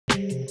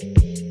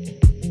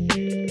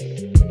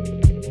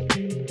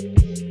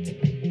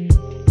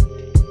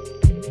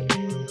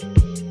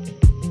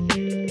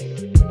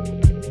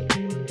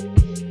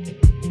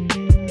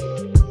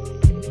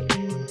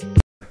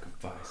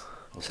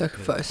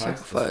Sacrifice,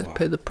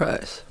 pay the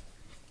price.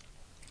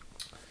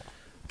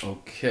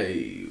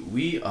 Okay,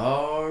 we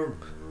are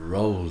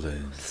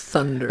rolling.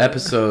 Thunder.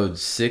 Episode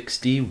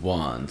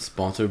 61,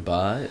 sponsored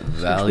by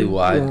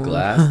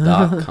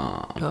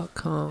ValleyWideGlass.com.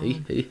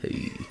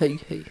 Hey.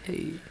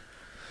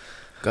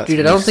 Got Dude,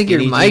 I don't think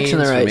your mic's in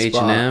the right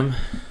spot. H&M.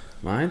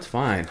 Mine's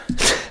fine.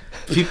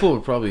 People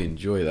would probably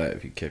enjoy that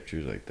if you kept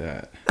yours like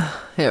that.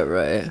 Yeah,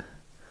 right.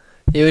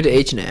 You went to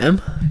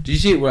H&M? Did you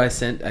see what I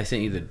sent? I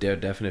sent you the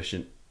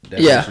definition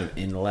of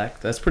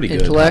intellect. That's pretty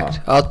good. Intellect?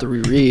 I'll have to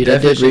reread. I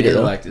did Definition read of it.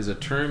 intellect is a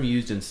term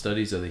used in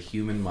studies of the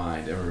human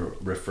mind and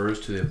refers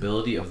to the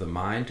ability of the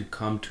mind to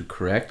come to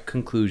correct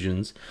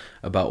conclusions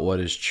about what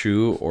is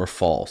true or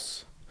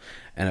false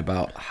and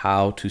about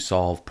how to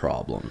solve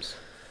problems.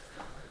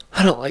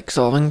 I don't like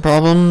solving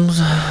problems.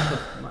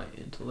 My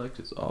intellect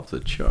is off the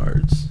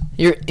charts.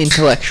 You're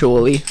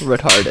intellectually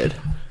retarded.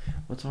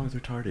 What's wrong with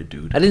retarded,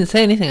 dude? I didn't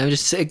say anything. I'm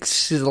just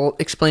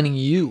explaining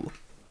you.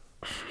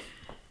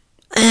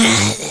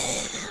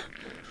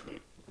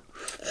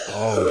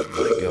 Oh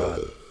my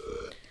god.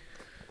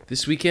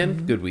 This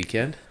weekend, good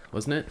weekend,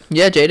 wasn't it?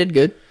 Yeah, Jay did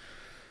good.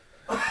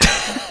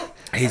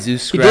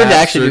 Jesus He scrapped, did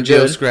actually do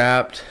Sergio good.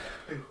 scrapped.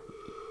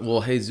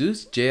 Well,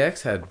 Jesus,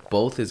 JX had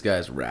both his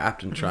guys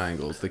wrapped in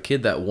triangles. The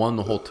kid that won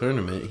the whole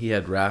tournament, he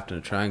had wrapped in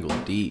a triangle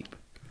deep.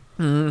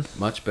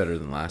 Much better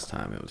than last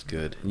time. It was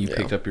good. And you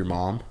picked up your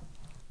mom?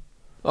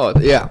 Oh,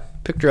 yeah.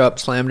 Picked her up,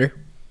 slammed her.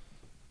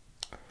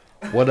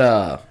 What,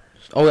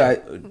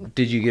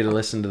 did you get to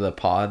listen to the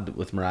pod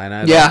with Mariah and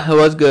I? Yeah, it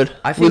was good.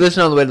 I think We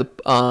listened on the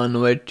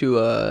way to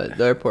the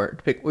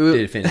airport. Did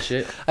it finish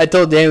it? I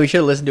told Dan we should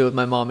have listened to it with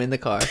my mom in the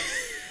car.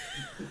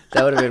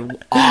 That would have been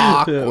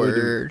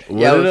awkward.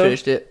 Yeah, we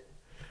finished it.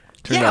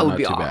 Turned Yeah, out it would not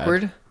be too bad.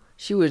 awkward.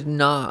 She was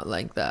not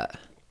like that.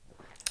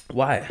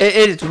 Why?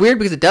 It's weird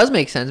because it does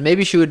make sense.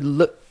 Maybe she would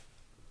look.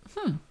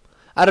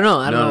 I don't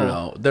know.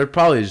 No. They're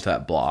probably just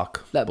that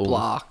block. That Boom.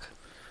 block.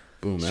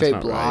 Boom. That's Straight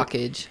not right.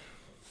 blockage.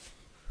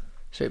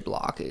 Straight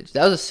blockage.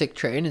 That was a sick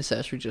training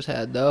session we just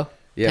had, though.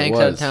 Yeah, Tank's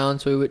it out of was. town,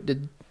 so we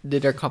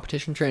did our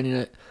competition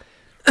training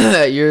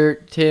at your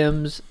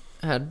Tim's.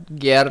 Had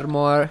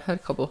Guillermo, had a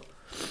couple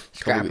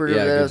scrappers.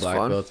 Yeah, That good was black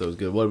fun. belts. That was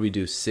good. What did we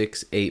do?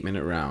 6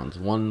 8-minute rounds.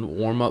 One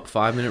warm up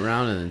 5-minute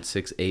round, and then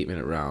 6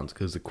 8-minute rounds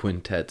because the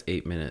quintet's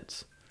 8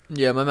 minutes.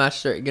 Yeah, my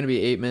match is gonna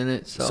be 8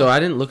 minutes. So I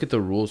didn't look at the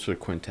rules for the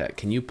quintet.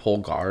 Can you pull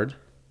guard?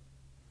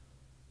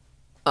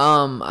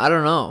 I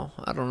don't know.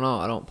 I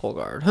don't pull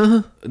guard.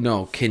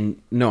 No.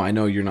 I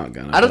know you're not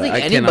gonna. I don't but think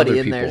can anybody other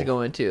in there is people.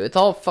 going to. It's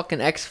all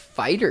fucking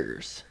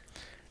ex-fighters.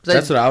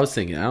 That's what I was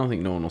thinking. I don't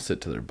think no one will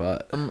sit to their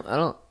butt. I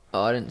don't.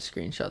 Oh, I didn't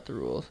screenshot the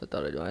rules. I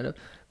thought I might have.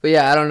 But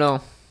yeah, I don't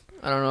know.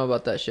 I don't know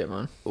about that shit,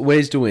 man.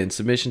 Ways to win: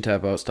 submission,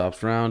 tap out,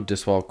 stops round,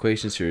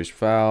 disqualification, serious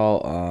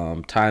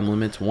foul, time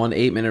limits, 1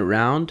 8-minute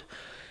round.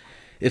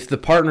 If the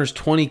partner's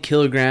 20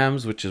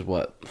 kilograms, which is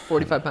what?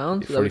 45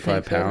 pounds?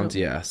 45 pounds,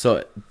 yeah.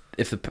 So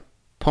if the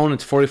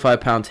opponent's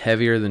 45 pounds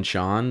heavier than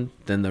Sean,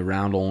 then the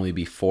round will only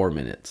be 4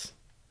 minutes.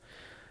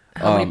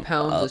 How many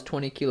pounds is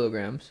 20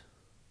 kilograms?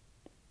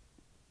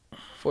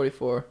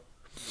 44.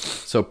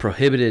 So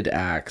prohibited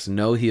acts: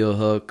 no heel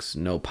hooks,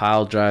 no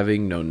pile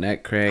driving, no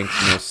neck cranks,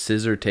 no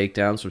scissor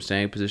takedowns from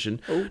standing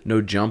position,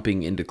 no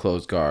jumping into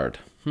closed guard.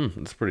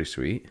 That's pretty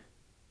sweet.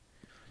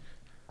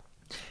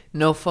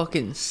 No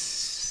fucking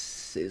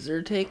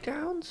scissor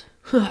takedowns?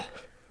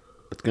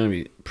 It's going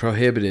to be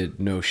prohibited: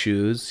 no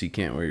shoes, so you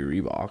can't wear your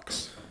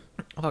Reeboks.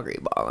 I'll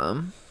Reebok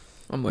them.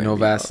 I'm wearing No Reebok.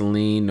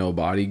 Vaseline, no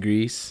body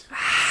grease.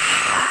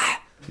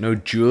 No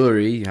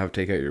jewelry. You have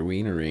to take out your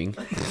wiener ring.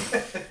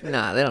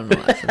 Nah, they don't know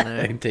what's in I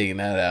there. ain't taking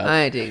that out.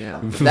 I ain't taking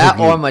out. That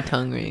or my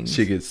tongue rings.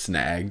 She gets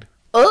snagged.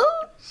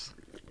 Oh!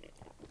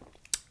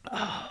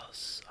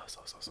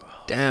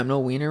 Damn, no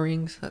wiener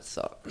rings? That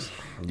sucks.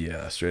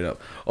 Yeah, straight up.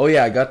 Oh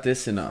yeah, I got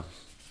this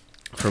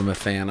from a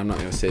fan. I'm not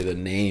gonna say the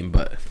name,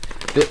 but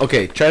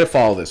okay, try to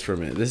follow this for a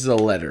minute. This is a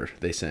letter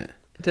they sent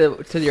To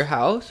your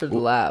house or the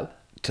lab?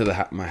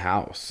 to my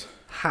house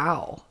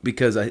How?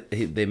 because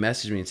they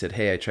messaged me and said,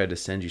 "Hey, I tried to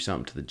send you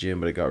something to the gym,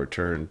 but it got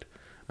returned."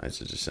 I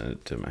said, "Just send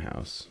it to my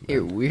house."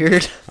 You're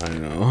weird. I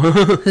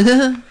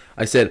know.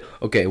 I said,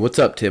 "Okay, what's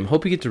up, Tim?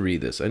 Hope you get to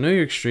read this. I know you're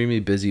an extremely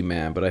busy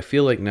man, but I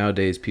feel like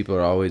nowadays people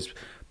are always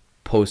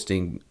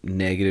posting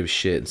negative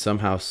shit and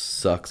somehow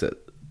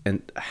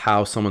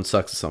how someone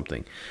sucks at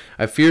something.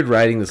 I feared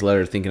writing this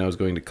letter thinking I was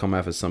going to come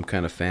off as some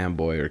kind of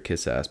fanboy or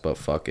kiss ass, but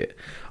fuck it.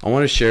 I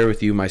want to share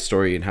with you my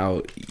story and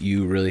how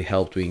you really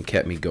helped me and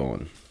kept me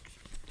going.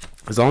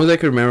 As long as I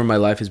can remember, my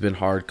life has been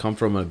hard. Come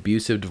from an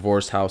abusive,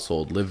 divorced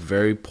household. Lived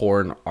very poor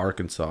in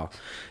Arkansas.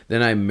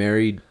 Then I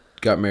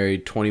got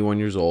married, 21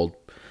 years old.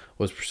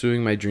 Was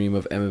pursuing my dream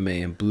of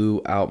MMA and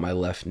blew out my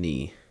left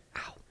knee.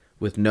 Ow.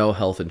 With no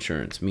health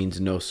insurance. Means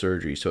no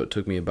surgery. So it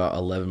took me about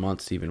 11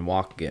 months to even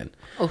walk again.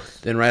 Oh.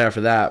 Then right after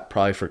that,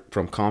 probably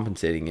from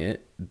compensating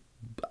it,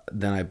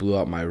 then I blew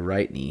out my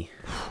right knee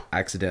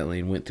accidentally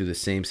and went through the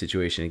same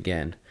situation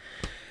again.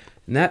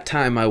 In that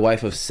time, my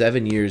wife of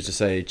 7 years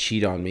decided to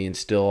cheat on me and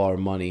steal our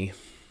money,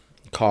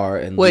 car,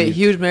 and Wait, leave.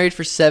 he was married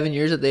for 7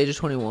 years at the age of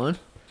 21?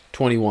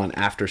 21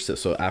 after,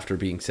 so after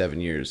being 7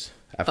 years.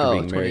 After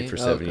being married for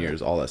 7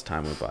 years, all this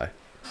time went by.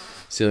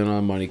 Stealing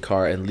our money,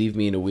 car, and leave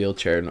me in a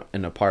wheelchair in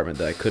an apartment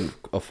that I couldn't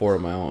afford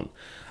on my own.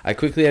 I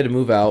quickly had to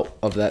move out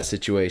of that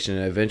situation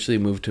and eventually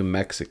moved to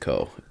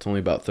Mexico. It's only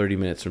about 30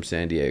 minutes from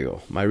San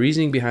Diego. My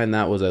reasoning behind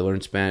that was I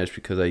learned Spanish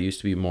because I used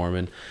to be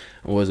Mormon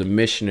and was a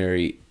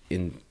missionary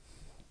in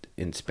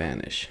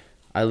Spanish.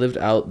 I lived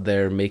out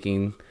there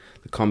making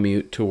the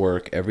commute to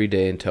work every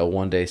day until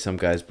one day some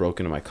guys broke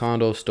into my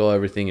condo, stole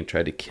everything, and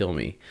tried to kill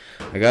me.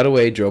 I got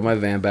away, drove my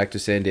van back to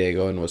San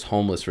Diego, and was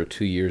homeless for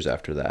 2 years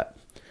after that.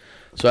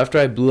 So after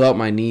I blew out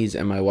my knees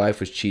and my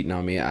wife was cheating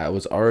on me, I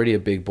was already a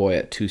big boy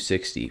at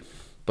 260.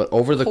 But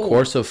over the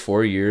course of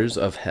 4 years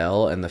of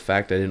hell and the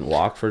fact I didn't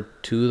walk for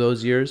 2 of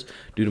those years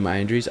due to my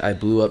injuries, I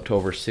blew up to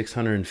over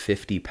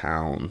 650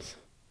 pounds.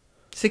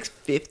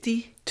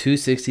 650?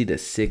 260 to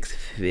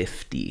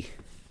 650.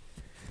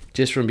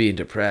 Just from being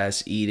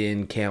depressed,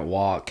 eating, can't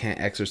walk, can't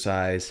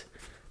exercise.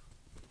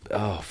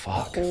 Oh,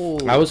 fuck.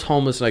 I was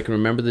homeless, and I can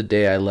remember the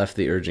day I left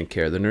the urgent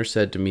care. The nurse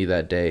said to me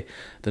that day,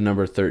 the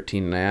number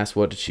 13, and I asked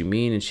what did she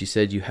mean, and she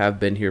said, you have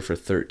been here for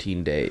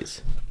 13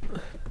 days.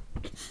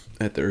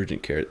 At the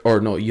urgent care. Or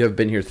no, you have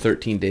been here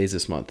 13 days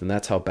this month, and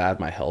that's how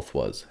bad my health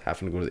was,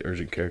 having to go to the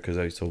urgent care because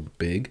I was so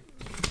big.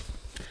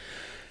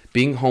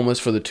 Being homeless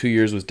for the 2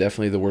 years was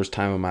definitely the worst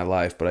time of my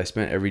life, but I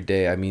spent every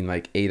day, I mean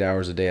like 8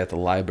 hours a day at the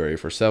library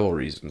for several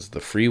reasons. The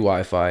free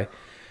Wi-Fi,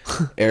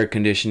 air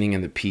conditioning,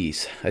 and the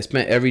peace. I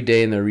spent every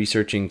day in there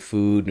researching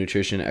food,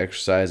 nutrition,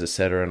 exercise,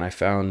 etc., and I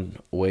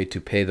found a way to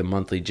pay the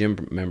monthly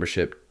gym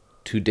membership.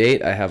 To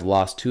date, I have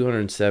lost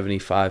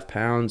 275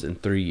 pounds in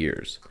 3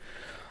 years.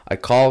 I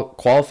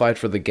qualified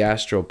for the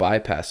gastro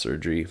bypass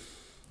surgery.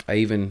 I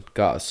even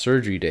got a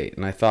surgery date,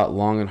 and I thought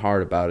long and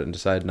hard about it and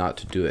decided not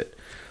to do it.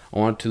 I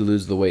wanted to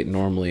lose the weight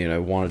normally, and I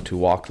wanted to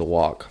walk the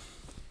walk.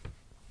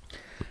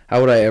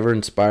 How would I ever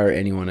inspire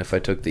anyone if I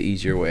took the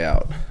easier way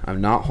out?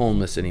 I'm not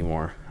homeless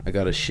anymore. I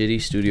got a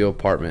shitty studio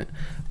apartment,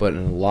 but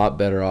I'm a lot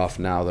better off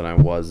now than I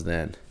was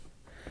then.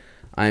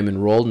 I am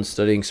enrolled in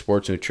studying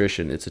sports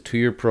nutrition. It's a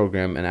 2-year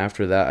program, and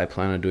after that I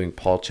plan on doing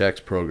Paul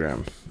Chek's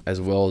program, as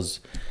well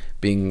as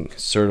being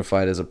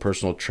certified as a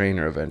personal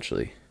trainer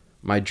eventually.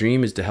 My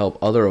dream is to help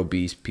other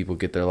obese people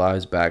get their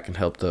lives back and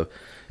help the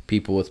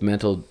people with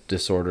mental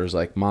disorders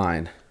like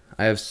mine.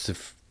 I have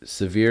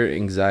severe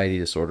anxiety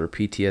disorder,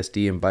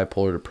 PTSD, and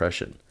bipolar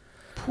depression.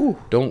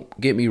 Whew. Don't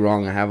get me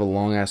wrong, I have a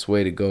long-ass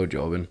way to go,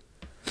 Jobin.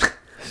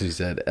 She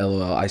said,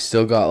 LOL. I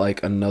still got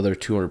like another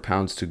 200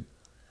 pounds to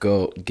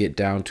go get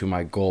down to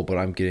my goal, but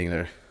I'm getting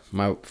there.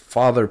 My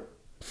father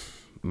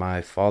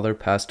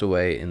passed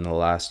away in the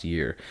last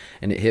year,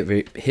 and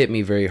it hit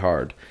me very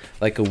hard.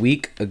 Like a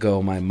week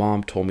ago, my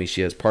mom told me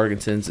she has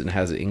Parkinson's and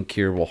has an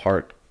incurable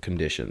heart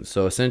condition.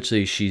 So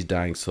essentially, she's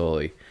dying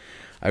slowly.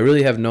 I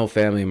really have no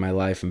family in my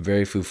life and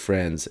very few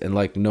friends, and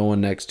like no one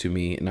next to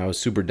me, and I was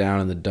super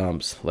down in the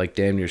dumps, like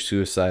damn near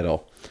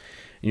suicidal.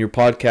 And your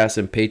podcast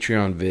and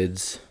Patreon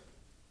vids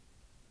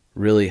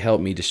really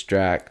helped me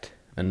distract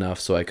enough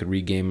so I could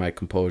regain my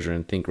composure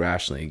and think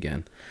rationally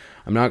again.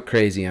 I'm not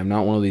crazy. I'm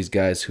not one of these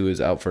guys who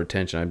is out for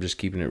attention. I'm just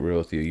keeping it real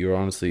with you. You're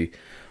honestly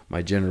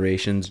my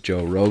generation's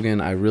Joe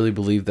Rogan. I really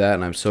believe that,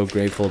 and I'm so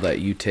grateful that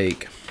you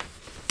take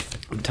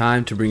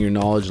time to bring your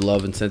knowledge,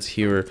 love, and sense of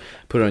humor,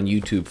 put it on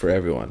YouTube for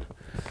everyone.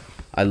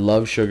 I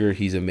love Sugar.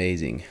 He's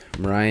amazing.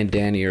 Mariah and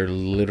Danny are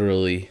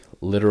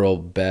literal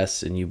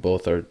best, and you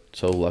both are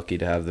so lucky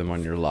to have them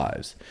on your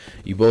lives.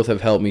 You both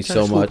have helped me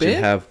so much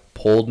and have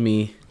pulled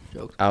me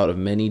out of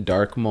many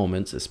dark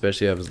moments,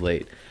 especially if I was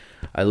late.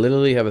 I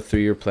literally have a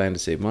 3-year plan to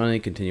save money,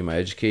 continue my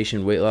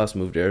education, weight loss,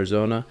 move to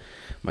Arizona.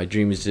 My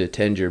dream is to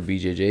attend your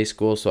BJJ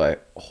school, so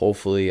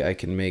hopefully I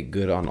can make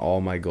good on all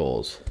my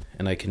goals,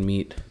 and I can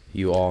meet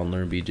you all and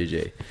learn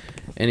BJJ.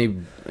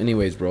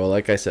 Anyways, bro,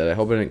 like I said, I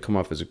hope I didn't come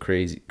off as a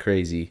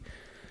crazy,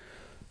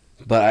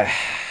 but I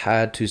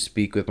had to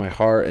speak with my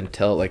heart and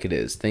tell it like it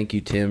is. Thank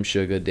you, Tim,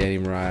 Sugar, Danny,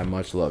 Mariah.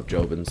 Much love,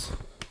 Jobins.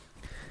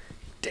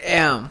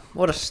 Damn,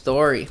 what a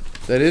story.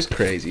 That is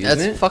crazy, isn't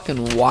it? That's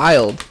fucking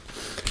wild.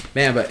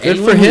 Man, but good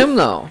for him,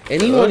 though.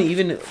 Anyone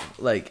even,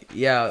 like,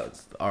 yeah,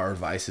 our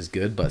advice is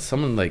good, but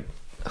someone, like,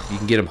 you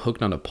can get him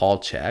hooked on a Paul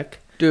Chek.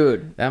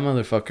 Dude. That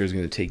motherfucker is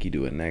going to take you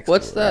to a next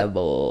What's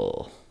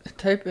level. That?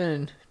 Type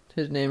in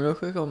his name real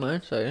quick on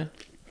mine, sorry.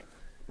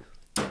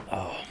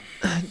 Oh.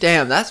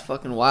 Damn, that's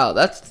fucking wild.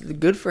 That's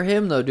good for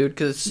him, though, dude,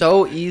 because it's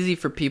so easy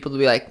for people to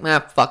be like, nah,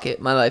 fuck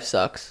it, my life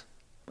sucks.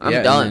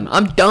 I'm done.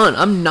 I'm done.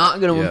 I'm not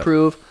going to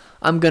improve.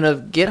 I'm going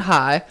to get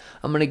high.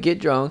 I'm going to get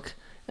drunk.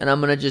 And I'm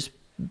going to just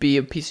be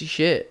a piece of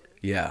shit.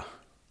 Yeah.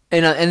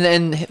 And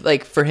then,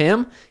 like, for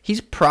him,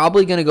 he's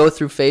probably going to go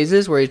through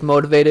phases where he's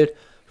motivated,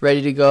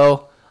 ready to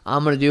go.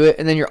 I'm going to do it.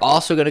 And then you're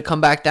also going to come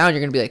back down.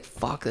 You're going to be like,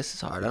 fuck, this is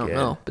hard. I don't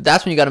know. But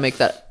that's when you got to make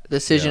that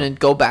decision and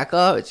go back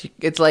up.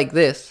 It's like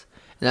this.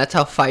 And that's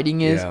how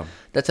fighting is. Yeah.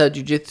 That's how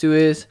jiu-jitsu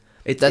is.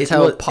 That's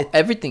how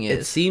everything is.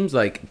 It seems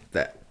like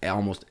that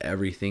almost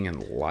everything in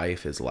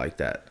life is like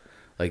that.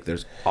 Like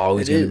there's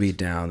always going to be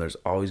down. There's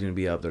always going to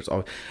be up. There's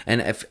always, and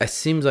if it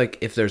seems like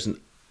if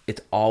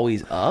it's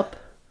always up,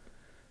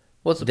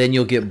 then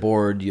you'll get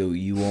bored.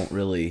 You won't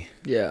really.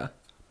 Yeah.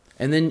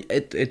 And then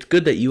it's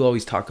good that you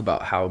always talk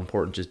about how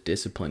important just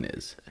discipline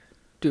is.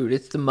 Dude,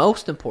 it's the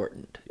most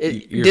important.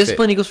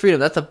 Discipline equals freedom.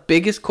 That's the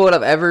biggest quote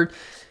I've ever,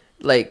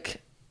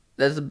 like,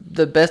 that's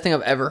the best thing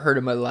I've ever heard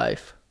in my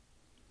life.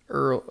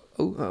 I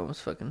want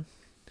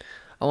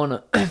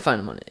to find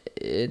him on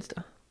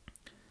Insta.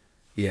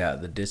 Yeah,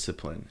 the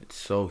discipline. It's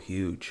so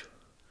huge.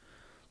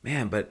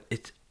 Man, but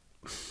it's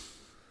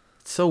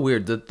so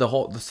weird.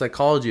 The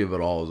psychology of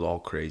it all is all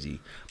crazy.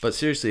 But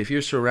seriously, if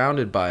you're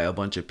surrounded by a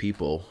bunch of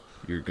people,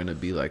 you're going to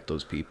be like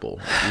those people.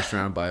 You're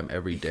surrounded by them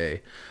every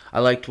day. I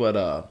liked what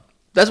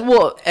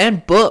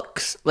and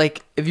books.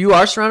 Like if you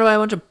are surrounded by a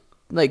bunch of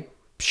like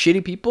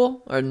shitty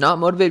people or not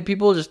motivated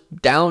people, just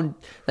down,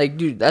 like,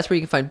 dude, that's where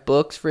you can find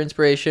books for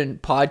inspiration,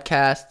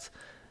 podcasts.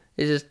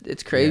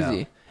 It's crazy.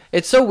 Yeah.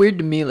 It's so weird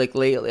to me. Like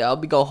lately, I'll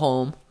go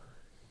home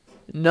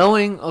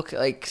knowing, okay,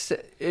 like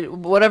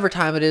whatever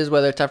time it is,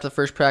 whether it's after the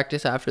first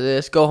practice, after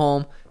this, go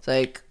home. It's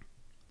like,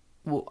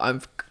 well,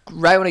 I'm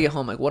right when I get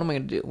home. Like, what am I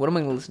gonna do? What am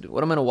I gonna listen to?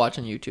 What am I gonna watch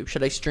on YouTube?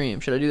 Should I stream?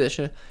 Should I do this?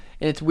 And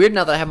it's weird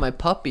now that I have my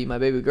puppy, my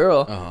baby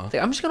girl. It's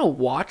like, I'm just gonna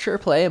watch her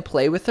play and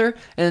play with her,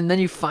 and then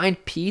you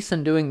find peace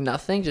in doing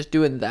nothing, just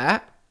doing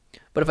that.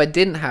 But if I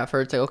didn't have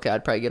her, it's like, okay,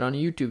 I'd probably get on a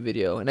YouTube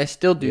video, and I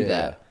still do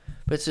that.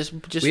 But it's just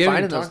we haven't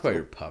even talked about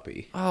your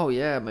puppy. Oh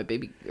yeah, my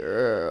baby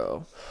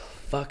girl.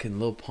 Fucking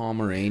little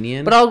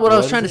Pomeranian. But what I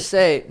was trying to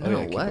say,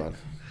 what?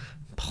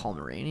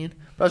 Pomeranian.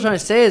 What I was trying to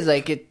say is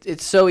like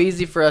it's so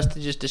easy for us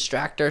to just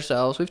distract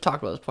ourselves. We've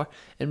talked about this before,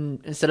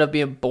 and instead of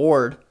being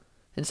bored,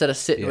 instead of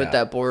sitting with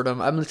that boredom,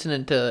 I'm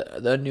listening to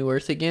The New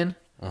Earth again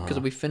because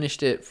we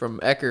finished it from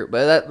Eckert.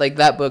 But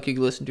that book you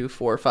can listen to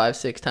 4, 5,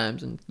 6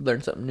 times and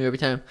learn something new every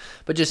time.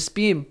 But just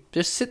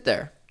sit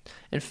there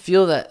and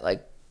feel that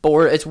like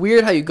bored. It's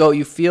weird how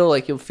you feel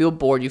like you'll feel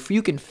bored.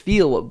 You can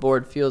feel what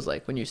bored feels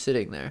like when you're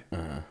sitting there.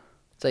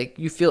 It's like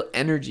you feel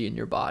energy in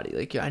your body.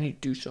 Like, I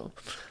need to do something.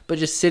 But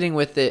just sitting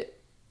with it.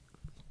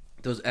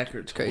 Those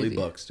Eckert's holy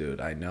books,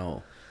 dude. I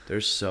know. They're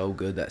so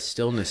good. That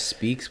Stillness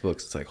Speaks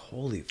books. It's like,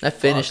 holy fuck. I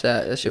finished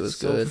that. That shit was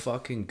good. So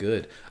fucking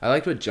good. I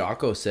liked what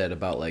Jocko said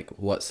about like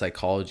what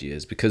psychology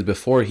is. Because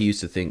before he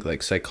used to think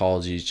like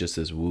psychology is just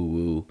this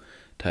woo-woo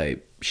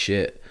type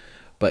shit.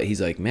 But he's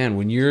like, man,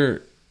 when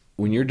you're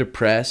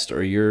depressed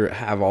or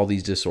have all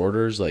these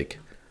disorders, like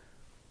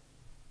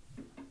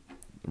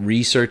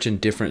researching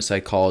different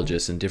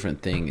psychologists and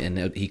different thing,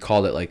 and he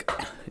called it like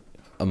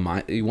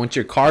once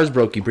your car's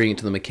broke, you bring it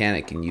to the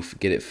mechanic and you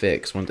get it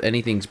fixed. Once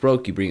anything's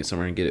broke, you bring it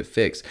somewhere and get it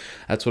fixed.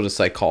 That's what a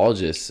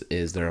psychologist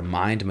is. They're a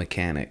mind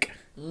mechanic.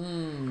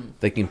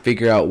 They can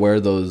figure out where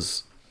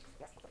those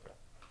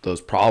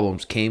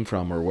problems came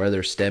from or where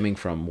they're stemming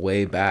from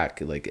way back,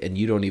 like, and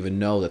you don't even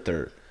know that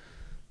they're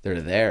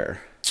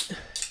there.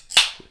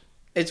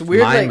 It's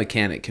weird. Mind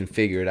mechanic can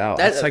figure it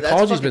out.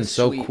 Psychology's been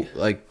so cool.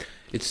 Like,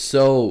 it's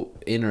so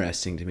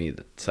interesting to me,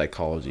 that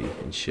psychology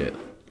and shit.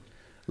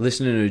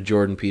 Listening to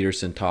Jordan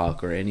Peterson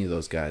talk or any of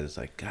those guys, it's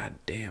like, god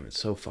damn, it's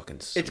so fucking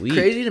sweet. It's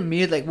crazy to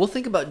me. Like, we'll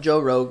think about Joe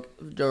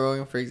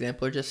Rogan, for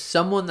example, or just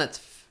someone that's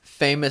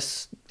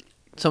famous,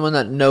 someone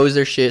that knows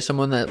their shit,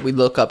 someone that we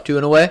look up to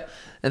in a way,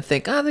 and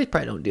think, they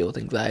probably don't deal with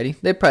anxiety.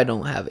 They probably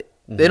don't have it.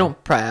 They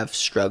don't probably have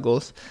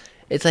struggles.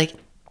 It's like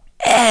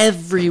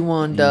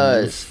everyone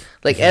does.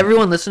 Like,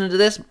 everyone listening to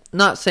this,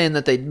 not saying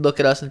that they look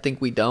at us and think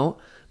we don't,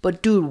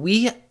 but dude,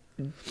 we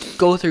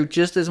go through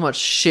just as much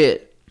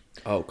shit.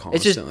 Oh, constantly.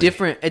 It's just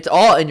different. It's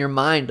all in your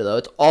mind, though.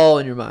 It's all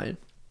in your mind.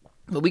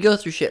 But we go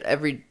through shit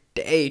every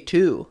day,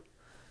 too.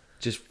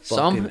 Just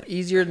fucking... Some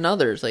easier than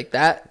others. Like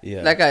that.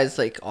 Yeah. That guy's,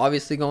 like,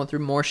 obviously going through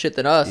more shit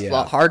than us. A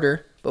lot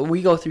harder. But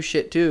we go through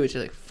shit, too. It's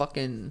just, like,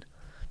 fucking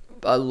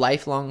a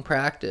lifelong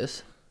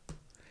practice.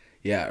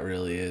 Yeah, it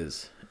really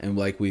is. And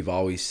like we've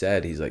always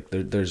said, he's like,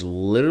 there's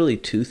literally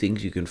 2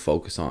 things you can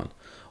focus on.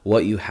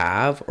 What you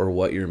have or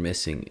what you're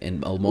missing.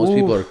 And most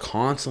people are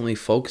constantly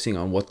focusing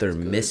on what they're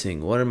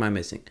missing. What am I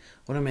missing?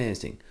 What am I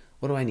missing?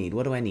 What do I need?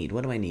 What do I need?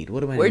 What do I need?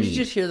 What do I need? Where did you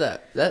just hear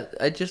that?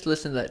 I just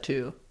listened to that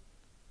too.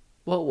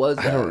 What was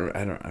that?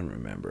 I don't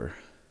remember.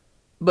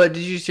 But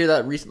did you just hear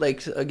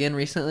that again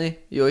recently?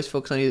 You always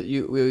focus on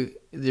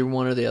either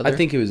one or the other. I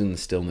think it was in the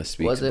Stillness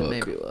Speaks book. Was it?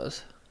 Maybe it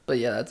was. But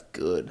yeah, that's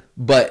good.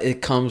 But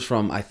it comes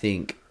from, I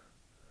think,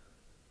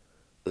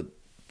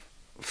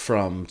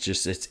 from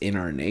just it's in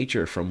our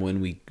nature, from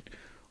when we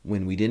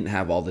didn't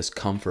have all this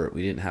comfort,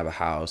 we didn't have a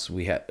house,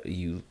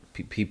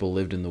 people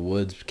lived in the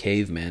woods,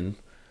 cavemen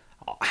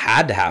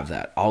had to have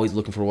that, always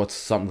looking for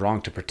something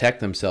wrong to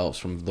protect themselves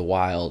from the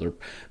wild or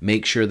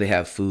make sure they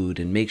have food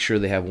and make sure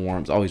they have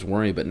warmth, always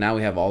worry. But now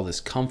we have all this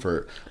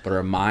comfort, but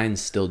our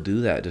minds still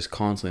do that, just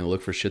constantly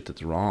look for shit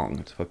that's wrong.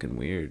 It's fucking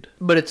weird.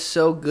 But it's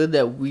so good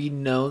that we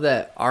know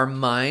that our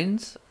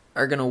minds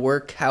are gonna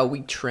work how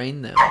we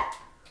train them.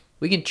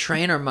 We can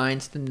train our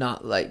minds to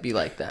not be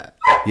like that.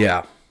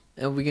 Yeah.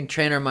 And we can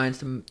train our minds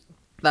to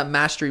that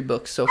mastery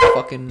book's so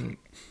fucking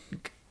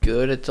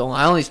good.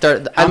 I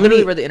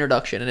literally read the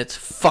introduction and it's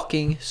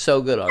fucking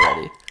so good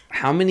already.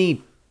 How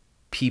many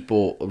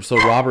people? So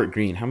Robert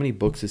Greene, how many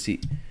books has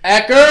he?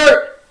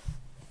 Eckert.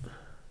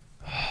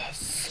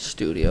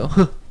 Studio.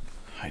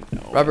 I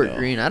know. Robert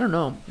Greene. I don't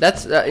know.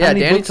 That's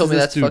Danny told me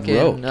that's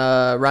fucking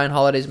Ryan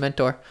Holiday's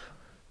mentor,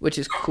 which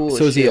is cool.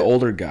 So is he an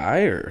older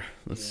guy or?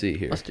 Let's see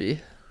here. Must be.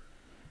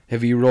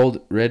 Have you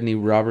read any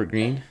Robert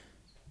Greene?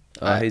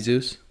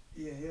 Jesus?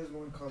 Yeah, he has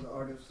one called The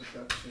Art of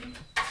Seduction.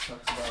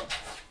 Talks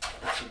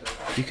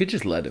about. You could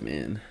just let him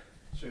in.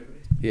 Should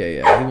we?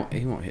 Yeah.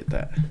 He won't hit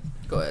that.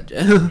 Go ahead,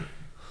 Jay.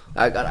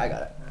 I got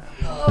it.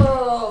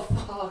 Oh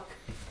fuck.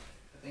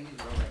 I think he's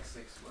wrote like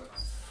 6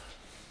 books.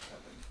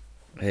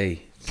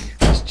 Hey,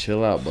 just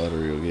chill out,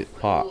 butter. You'll get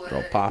popped.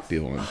 I'll pop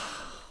you one.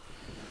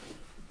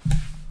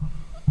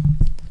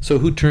 So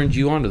who turned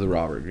you on to the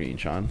Robert Greene,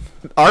 Sean?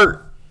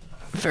 Art.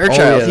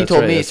 Fairchild. He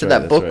told me. He said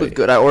that book was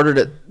good. I ordered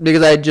it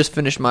because I had just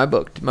finished my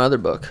other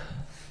book.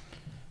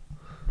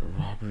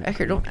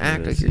 Eckert, don't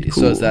act like you're cool.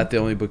 So is that the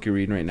only book you're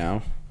reading right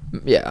now?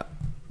 Yeah.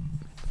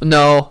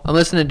 No, I'm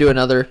listening to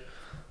another.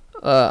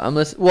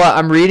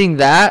 I'm reading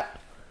that,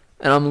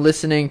 and I'm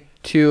listening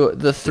to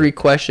the 3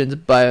 questions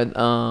by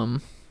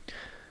that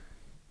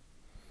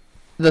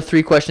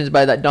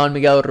Don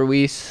Miguel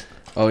Ruiz.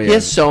 Oh yeah. He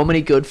has so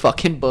many good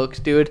fucking books,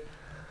 dude.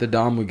 The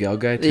Don Miguel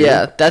guy too.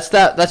 Yeah,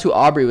 that's who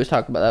Aubrey was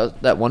talking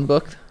about. That one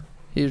book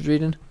he was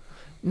reading.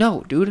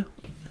 No, dude.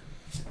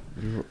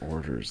 Your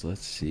orders.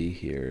 Let's see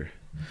here.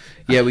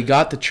 Yeah, we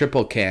got the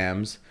triple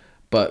cams,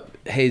 but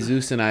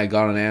Jesus and I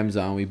got on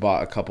Amazon. We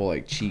bought a couple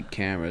like cheap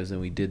cameras,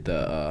 and we did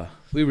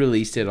we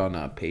released it on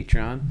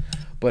Patreon,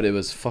 but it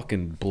was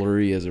fucking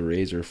blurry as a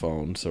razor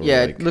phone. So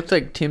yeah, it looked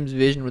like Tim's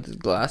vision with his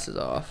glasses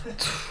off.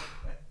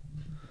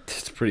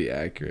 It's pretty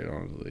accurate,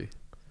 honestly.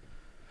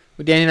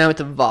 Danny and I went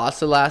to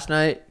Vasa last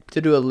night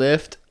to do a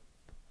lift,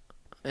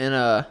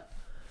 and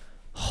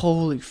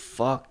holy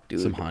fuck,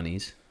 dude! Some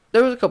honeys.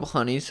 There was a couple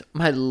honeys.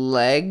 My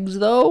legs,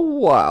 though,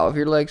 wow! If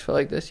your legs felt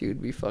like this,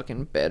 you'd be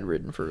fucking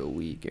bedridden for a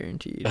week,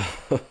 guaranteed.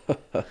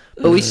 But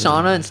we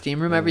sauna and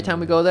steam room every time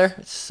we go there.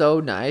 It's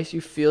so nice.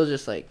 You feel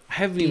just like I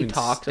haven't even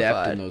stepped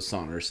in those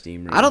sauna or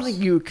steam rooms. I don't think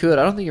you could.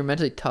 I don't think you're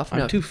mentally tough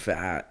enough. I'm too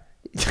fat.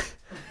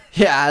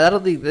 Yeah, I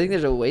think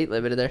there's a weight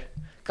limit in there.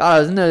 God, I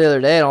was in there the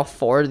other day, and all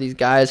 4 of these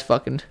guys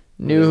fucking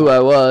knew who I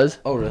was.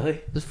 Oh, really?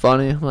 It was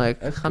funny. I'm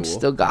like, I'm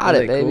still got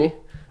it, baby.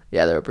 Cool?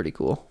 Yeah, they were pretty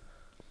cool.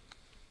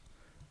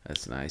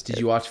 That's nice. Did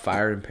you watch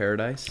Fire in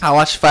Paradise? I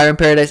watched Fire in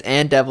Paradise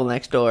and Devil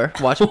Next Door.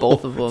 Watched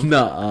both of them.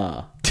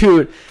 Nuh-uh.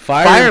 Dude,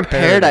 Fire in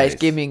Paradise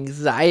gave me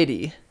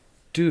anxiety.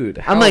 Dude,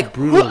 how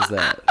brutal is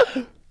that?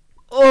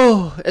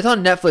 Oh, it's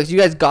on Netflix. You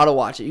guys gotta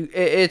watch it.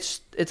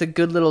 It's a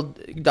good little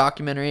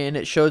documentary, and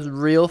it shows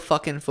real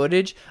fucking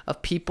footage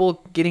of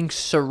people getting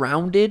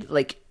surrounded,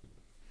 like,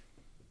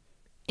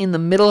 in the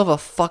middle of a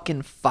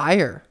fucking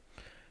fire.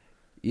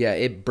 Yeah,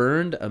 it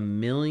burned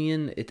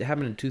 1,000,000. It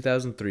happened in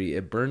 2003.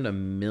 It burned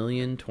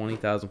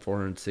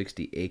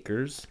 1,020,460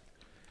 acres.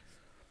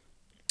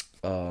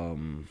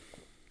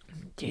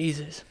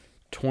 Jesus.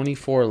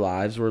 24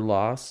 lives were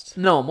lost.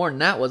 No, more than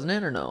that, wasn't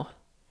it, or no?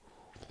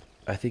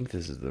 I think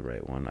this is the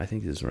right one.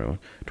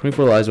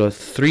 24 lives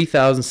lost.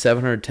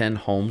 3,710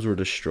 homes were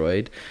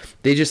destroyed.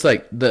 They just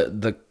like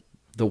the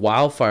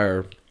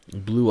wildfire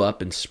blew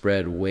up and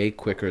spread way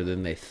quicker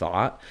than they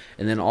thought,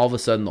 and then all of a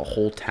sudden the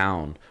whole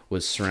town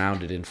was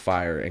surrounded in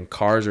fire, and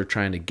cars are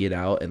trying to get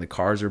out, and the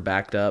cars are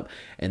backed up,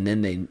 and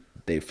then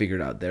they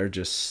figured out they're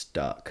just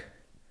stuck.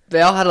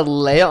 They all had to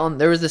lay on.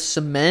 There was this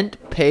cement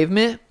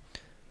pavement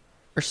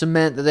or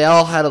cement that they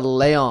all had to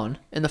lay on,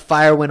 and the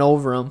fire went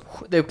over them.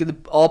 They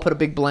all put a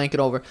big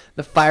blanket over.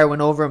 The fire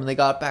went over them, and they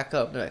got back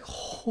up. They're like,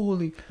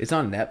 holy. It's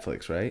on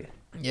Netflix, right?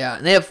 Yeah,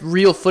 and they have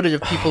real footage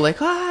of people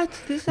like,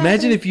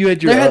 imagine if you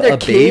had a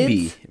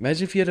baby.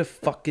 Imagine if you had a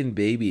fucking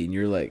baby and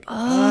you're like,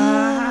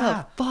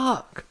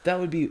 fuck. That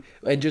would be,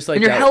 and just like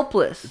and you're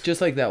helpless. Just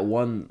like that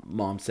one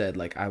mom said,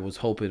 like, I was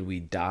hoping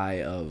we'd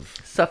die of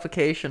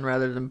suffocation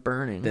rather than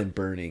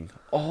burning.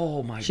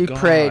 Oh my god. She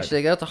prayed. She's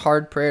like, that's a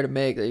hard prayer to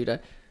make that you die.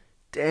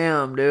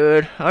 Damn,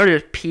 dude. I would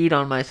have just peed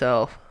on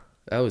myself.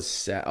 That was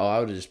sad. Oh, I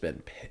would have just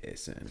been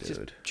pissing, dude.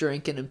 Just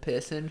drinking and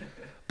pissing.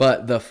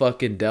 But the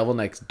fucking Devil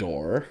Next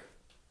Door.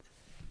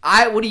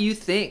 What do you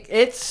think?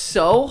 It's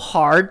so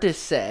hard to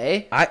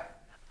say.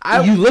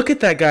 You look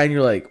at that guy and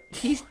you're like,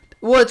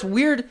 it's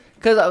weird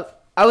because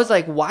I was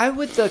like, why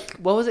would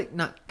what was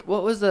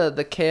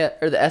the K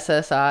or the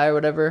SSI or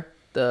whatever,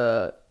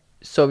 the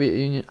Soviet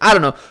Union? I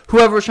don't know.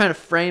 Whoever was trying to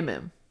frame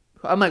him.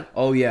 I'm like,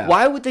 oh yeah.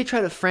 Why would they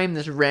try to frame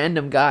this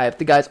random guy if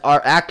the guys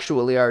are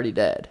actually already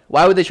dead?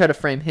 Why would they try to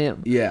frame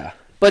him? Yeah.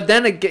 But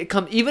then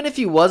even if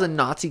he was a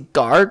Nazi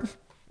guard,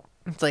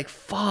 it's like,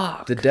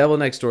 fuck. The Devil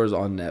Next Door is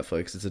on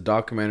Netflix. It's a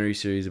documentary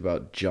series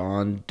about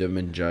John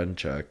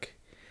Dominjanchuk.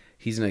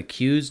 He's an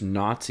accused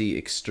Nazi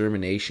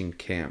extermination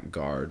camp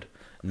guard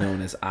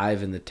known as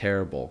Ivan the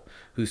Terrible,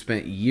 who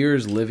spent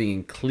years living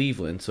in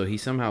Cleveland. So he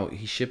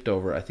shipped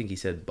over, I think he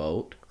said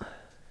boat.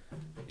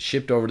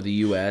 shipped over to the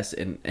U.S.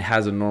 and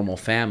has a normal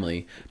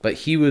family, but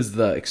he was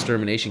the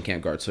extermination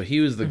camp guard. So he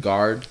was the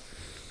guard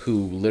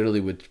who literally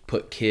would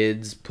put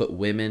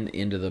women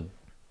into the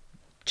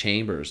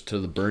chambers, to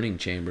the burning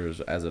chambers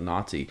as a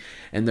Nazi.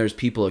 And there's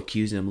people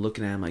accusing him,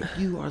 looking at him like,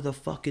 you are the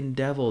fucking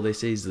devil. They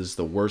say he's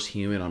the worst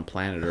human on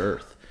planet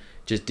Earth.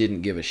 Just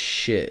didn't give a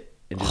shit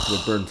and just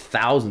would burn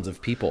thousands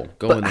of people.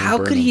 But how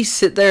could he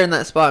sit there in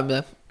that spot and be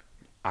like,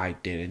 I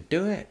didn't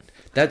do it.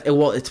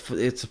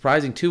 It's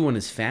surprising too when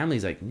his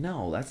family's like,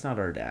 no, that's not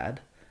our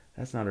dad.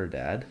 That's not our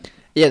dad.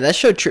 Yeah, that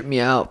show tripped me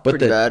out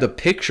pretty bad. The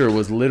picture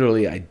was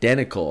literally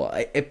identical.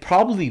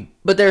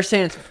 But they were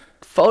saying it's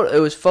photo. It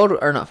was photo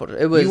or not photo.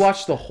 It was. You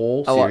watched the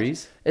whole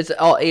series? It's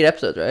all 8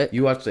 episodes, right?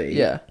 You watched the 8?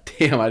 Yeah.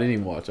 Damn, I didn't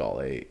even watch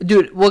all 8.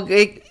 Dude, well,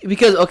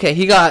 because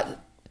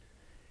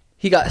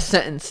he got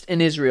sentenced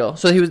in Israel.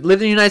 So he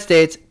lived in the United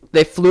States.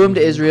 They flew him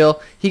to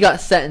Israel. He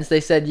got sentenced. They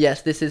said,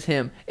 yes, this is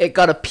him. It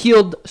got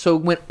appealed, so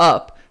it went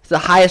up to the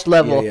highest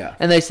level. Yeah.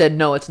 And they said,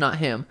 no, it's not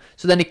him.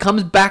 So then he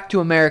comes back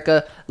to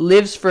America,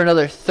 lives for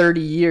another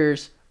 30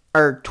 years,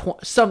 or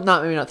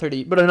maybe not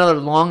 30, but another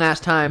long-ass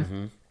time.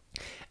 Mm-hmm.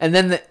 And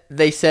then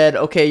they said,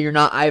 okay, you're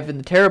not Ivan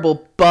the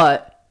Terrible,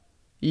 but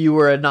you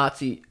were a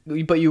Nazi.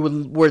 But you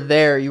were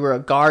there. You were a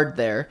guard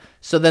there.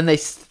 So then they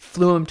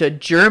flew him to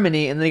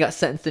Germany, and then he got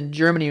sentenced in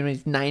Germany when he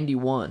was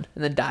 91,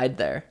 and then died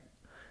there.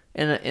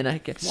 It was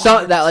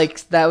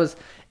That's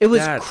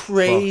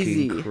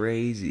crazy. Fucking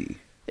crazy.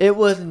 It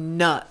was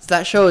nuts.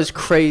 That show is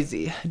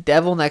crazy.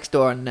 Devil Next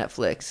Door on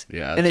Netflix.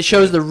 Yeah, and it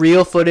shows the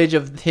real footage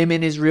of him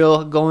in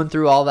Israel going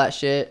through all that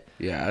shit.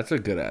 Yeah, that's a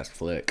good ass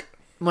flick.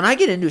 When I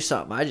get into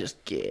something, I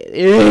just get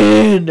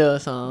into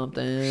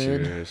something.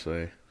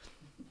 Seriously.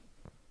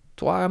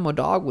 That's why I'm a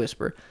dog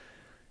whisperer.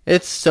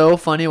 It's so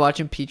funny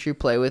watching Petrie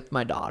play with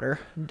my daughter,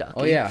 Ducky.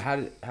 Oh yeah,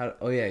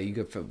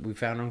 we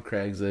found her on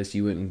Craigslist.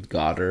 You went and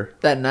got her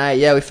that night.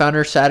 Yeah, we found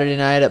her Saturday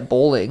night at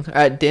bowling, or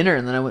at dinner,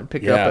 and then I went and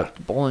picked her up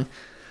at bowling.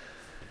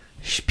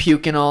 She's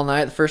puking all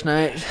night the first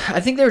night.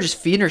 I think they were just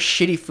feeding her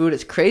shitty food.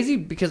 It's crazy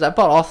because I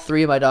bought all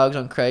 3 of my dogs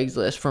on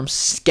Craigslist from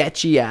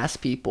sketchy ass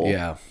people.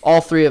 Yeah,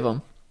 all 3 of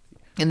them,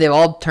 and they've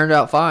all turned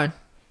out fine.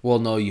 Well,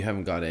 no, you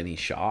haven't got any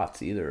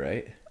shots either,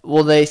 right?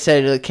 Well, they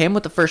said it came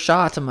with the first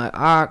shots. I'm like,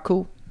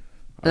 cool.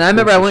 And I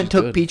remember I went and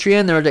took Petrie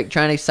in. They were like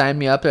trying to sign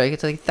me up. They're like,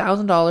 it's like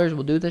 $1,000.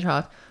 We'll do the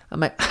shots. I'm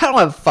like, I don't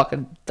have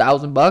fucking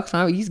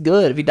 $1,000. He's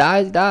good. If he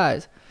dies, he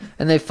dies.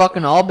 And they've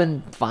fucking all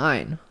been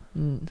fine.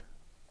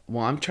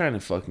 Well, I'm trying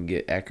to fucking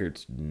get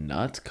Eckert's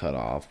nuts cut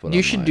off. But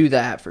you should do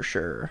that for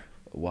sure.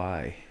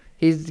 Why?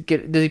 Does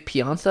he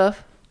pee on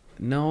stuff?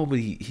 No, but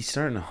he's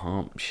starting to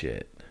hump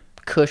shit.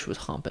 Kush was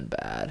humping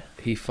bad.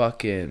 He's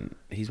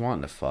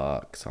wanting to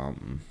fuck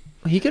something.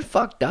 He could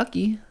fuck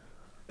Ducky.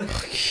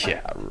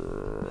 Yeah,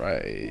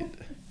 right.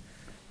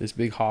 This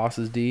big hoss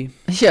is D.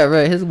 Yeah,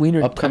 right. His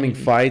wiener. Upcoming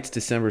fights,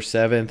 December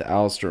 7th,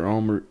 Alistair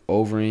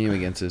Overeem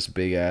against this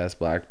big ass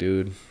black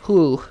dude.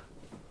 Who?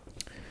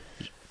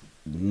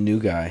 New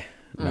guy.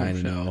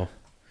 9-0.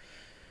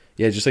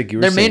 Yeah, just like you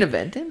were saying. They're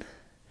main eventing?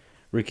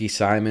 Ricky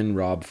Simon,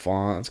 Rob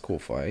Font. That's a cool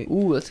fight.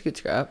 Ooh, that's a good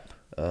scrap.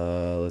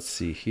 Let's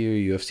see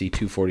here. UFC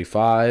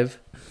 245.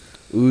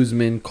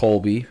 Usman,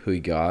 Colby, who he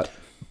got.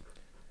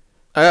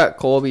 I got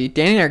Colby.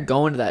 Danny and I are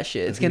going to that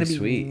shit. It's going to be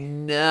sweet.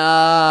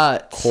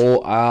 Nuts.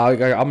 I'm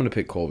going to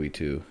pick Colby,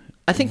 too.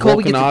 I think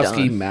Colby gets it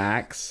done.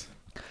 Max.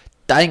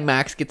 I think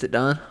Max gets it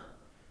done.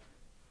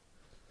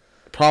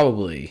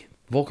 Probably.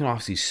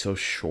 Volkanovski's so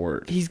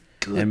short. He's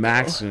good. And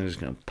Max is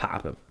just going to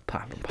pop him.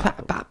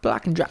 Pop,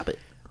 block, and drop it.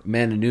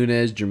 Amanda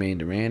Nunes,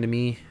 Jermaine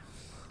Durandamy.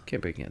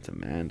 Can't pick against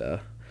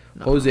Amanda.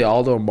 No. Jose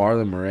Aldo,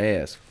 Marlon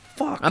Moraes.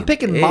 I'm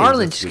picking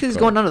Marlon just because he's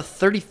going down to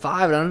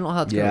 35, and I don't know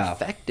how it's going to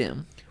affect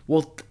him.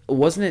 Well,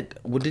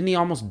 didn't he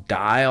almost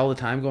die all the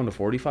time going to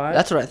 45?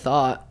 That's what I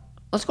thought.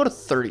 Let's go to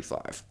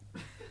 35.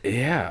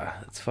 Yeah,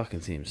 that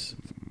fucking seems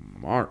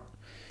smart.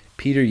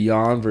 Peter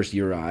Yan versus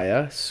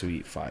Uriah.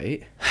 Sweet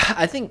fight.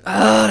 I think,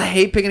 I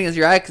hate picking against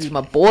Uriah because he's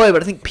my boy,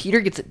 but I think Peter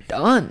gets it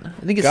done.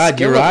 I think it's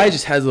Uriah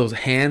just has those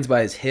hands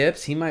by his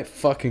hips. He might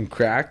fucking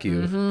crack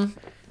you. Mm-hmm.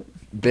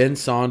 Ben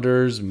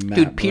Saunders, Matt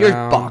Dude, Peter's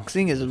Brown.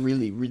 boxing is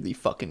really, really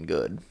fucking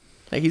good.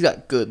 Like, he's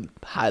got good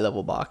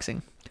high-level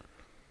boxing.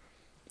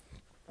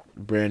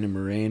 Brandon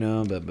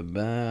Moreno, blah, blah,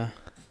 blah.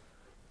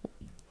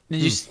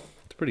 It's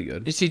pretty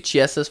good. Did you see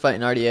Chiesas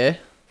fighting RDA?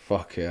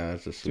 Fuck yeah,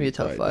 it's a sweet be a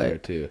tough fight there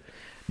too.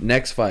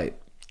 Next fight,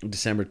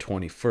 December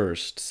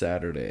 21st,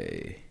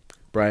 Saturday.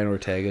 Brian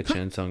Ortega,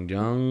 Chen Sung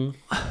Jung.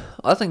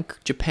 I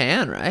think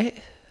Japan,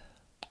 right?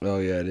 Oh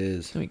yeah, it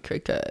is. Let me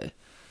click that.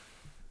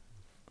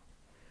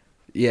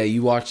 Yeah,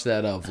 you watched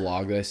that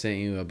vlog that I sent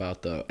you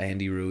about the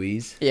Andy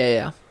Ruiz?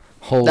 Yeah.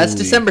 Holy That's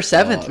December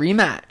 7th, fuck.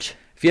 Rematch.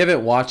 If you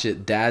haven't watched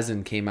it,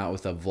 Dazn came out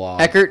with a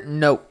vlog. Eckert,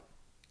 nope.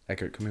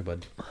 Eckert, come here,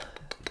 bud.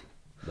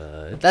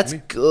 That's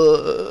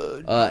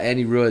good.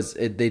 Andy Ruiz,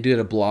 they did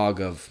a blog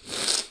of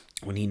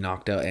when he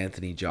knocked out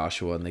Anthony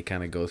Joshua, and they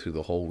kind of go through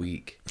the whole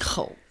week.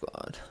 Oh,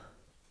 God.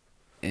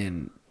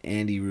 And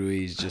Andy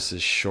Ruiz, just a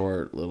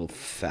short, little,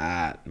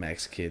 fat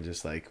Mexican,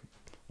 just like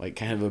like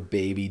kind of a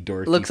baby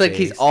dorky. Looks like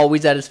he's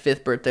always at his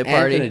 5th birthday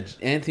party.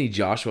 Anthony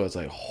Joshua is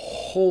like,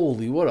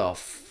 holy, what a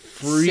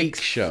freak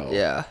show!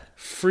 Yeah,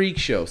 freak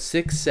show.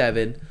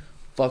 6'7",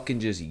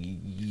 fucking just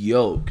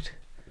yoked,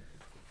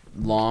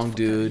 long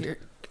dude.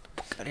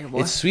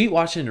 It's sweet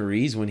watching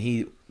Reese when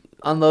he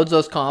unloads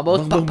those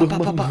combos.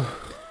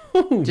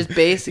 Just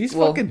basic. He's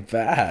fucking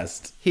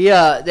fast.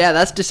 Yeah,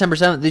 that's December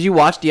 7th. Did you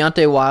watch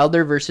Deontay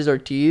Wilder versus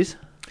Ortiz?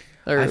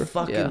 I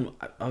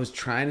was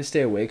trying to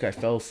stay awake. I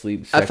fell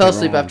asleep. I fell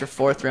asleep after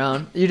 4th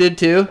round. You did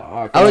too?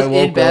 I was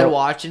in bed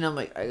watching. I'm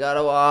like, I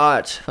gotta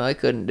watch. I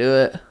couldn't do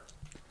it.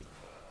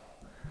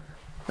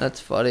 That's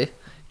funny.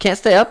 Can't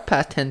stay up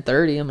past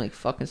 10:30. I'm like,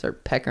 fucking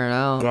start peckering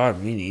out.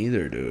 God, me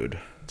neither, dude.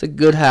 It's a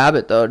good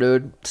habit though,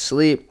 dude.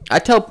 Sleep. I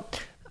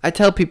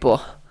tell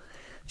people,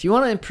 if you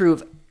want to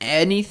improve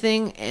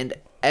anything and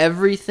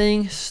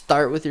everything,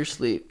 start with your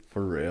sleep.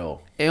 For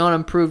real. You want to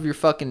improve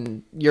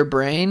your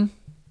brain,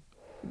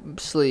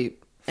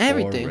 sleep.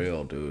 Everything. For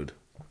real, dude.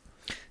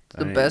 It's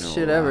the best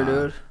shit ever,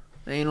 dude.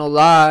 Ain't no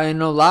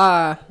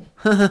lie.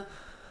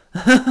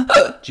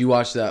 Did you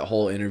watch that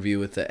whole interview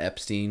with the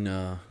Epstein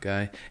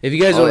guy? If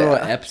you guys don't know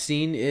what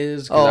Epstein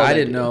is, because I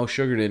didn't know,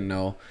 Sugar didn't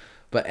know,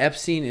 but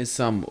Epstein is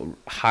some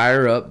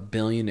higher up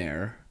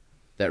billionaire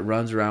that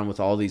runs around with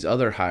all these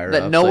other higher ups.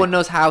 That no one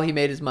knows how he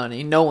made his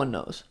money. No one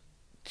knows.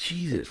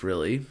 Jesus,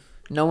 really?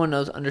 No one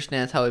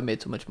understands how he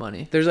made so much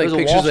money. There's like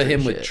pictures of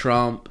him with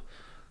Trump,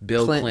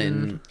 Bill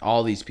Clinton,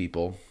 all these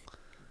people.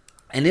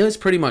 And it was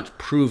pretty much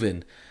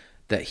proven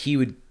that he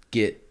would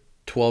get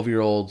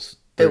 12-year-olds,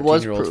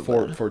 13-year-olds,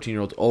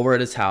 14-year-olds over at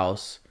his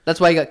house.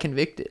 That's why he got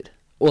convicted.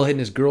 Well, and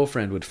his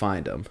girlfriend would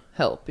find him.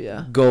 Help,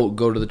 yeah. Go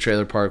to the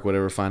trailer park,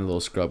 whatever, find a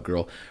little scrub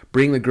girl.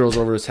 Bring the girls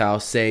over to his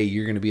house, say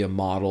you're going to be a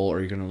model or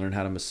you're going to learn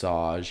how to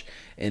massage,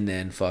 and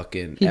then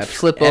fucking he'd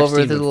flip over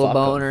with his little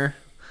boner.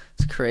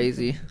 It's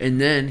crazy. And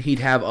then he'd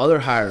have other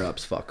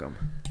higher-ups fuck him.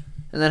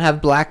 And then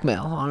have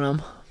blackmail on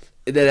him.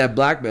 They'd have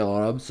blackmail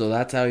on him, so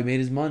that's how he made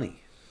his money.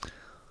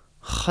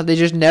 They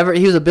just never...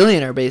 He was a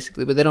billionaire,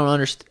 basically, but they don't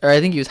understand... Or I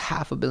think he was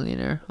half a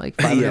billionaire, like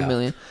 500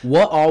 million.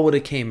 What all would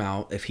have came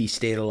out if he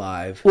stayed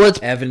alive? Well,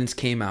 evidence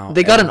came out.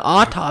 They got an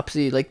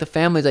autopsy. Like, the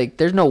family's like,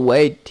 there's no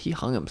way he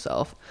hung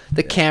himself.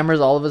 The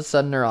cameras all of a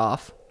sudden are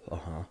off.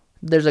 Uh-huh.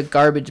 There's a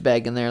garbage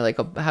bag in there. Like,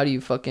 how do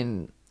you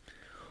fucking...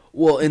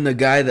 Well, and the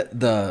guy that...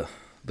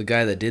 The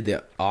guy that did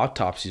the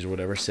autopsies or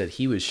whatever said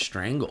he was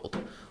strangled.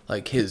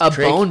 Like his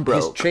bone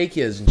broke. His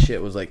tracheas and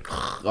shit was like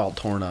all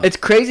torn up. It's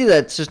crazy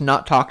that it's just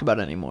not talked about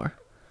anymore.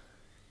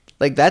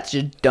 Like that's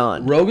just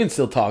done. Rogan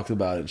still talks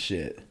about it,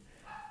 shit.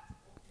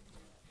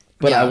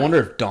 But yeah, I wonder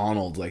if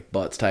Donald's like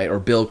butt's tight or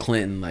Bill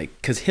Clinton, like,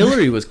 because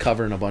Hillary was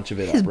covering a bunch of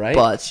it up, right?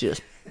 Butt's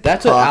just.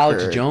 That's what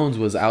Alex Jones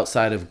was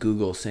outside of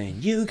Google saying.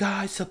 You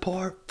guys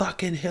support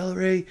fucking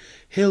Hillary.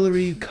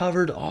 Hillary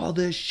covered all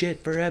this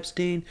shit for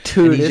Epstein.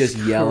 Dude, and he's just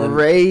yelling.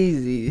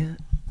 Crazy.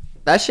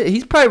 That shit,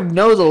 he probably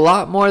knows a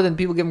lot more than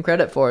people give him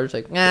credit for. It's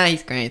like, nah,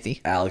 he's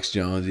crazy. Alex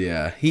Jones,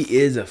 yeah. He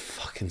is a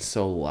fucking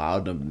so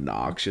loud and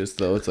obnoxious,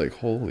 though. It's like,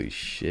 holy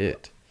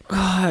shit.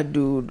 God,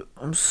 dude,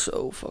 I'm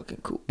so fucking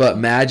cool. But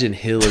imagine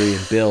Hillary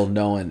and Bill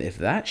knowing if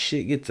that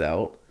shit gets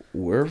out,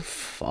 we're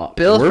fucked.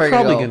 We're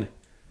probably going to...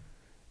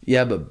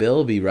 Yeah, but Bill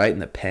will be right in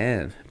the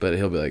pan. But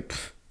he'll be like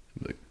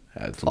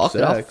had some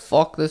sex.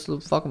 Fuck this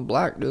little fucking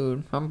black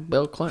dude. I'm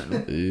Bill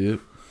Clinton. Yep.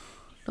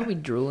 Don't be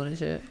drooling and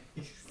shit.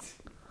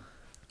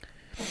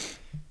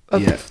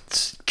 Yeah.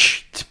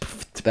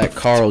 That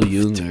Carl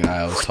Jung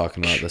guy I was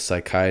talking about, the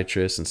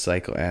psychiatrist and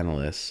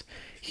psychoanalyst,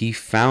 he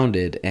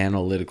founded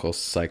analytical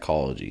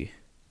psychology.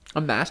 I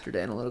mastered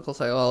analytical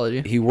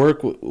psychology. He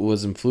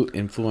was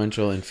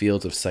influential in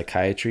fields of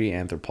psychiatry,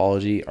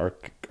 anthropology,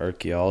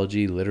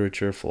 archaeology,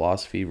 literature,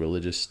 philosophy,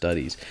 religious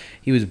studies.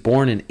 He was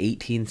born in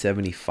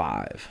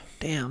 1875.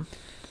 Damn.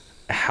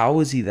 How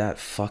is he that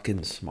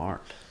fucking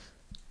smart?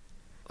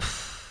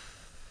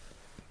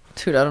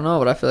 Dude, I don't know,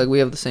 but I feel like we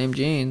have the same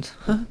genes.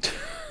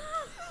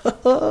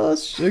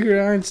 Sugar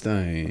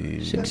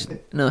Einstein.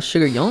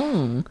 Sugar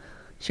Young.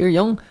 Sugar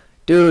Young.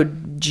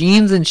 Dude,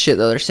 genes and shit,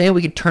 though. They're saying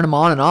we can turn them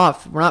on and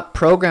off. We're not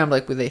programmed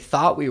like they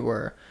thought we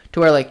were. To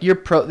where, like,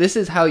 this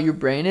is how your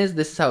brain is.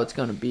 This is how it's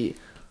going to be.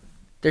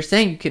 They're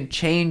saying you can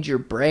change your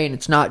brain.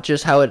 It's not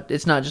just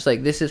it's not just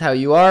like, this is how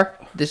you are.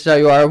 This is how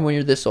you are when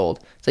you're this old.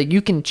 It's like,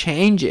 you can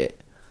change it.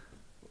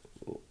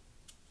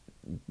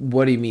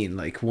 What do you mean?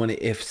 Like,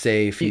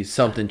 if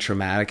something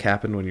traumatic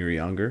happened when you were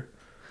younger?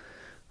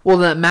 Well,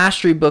 in that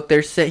mastery book,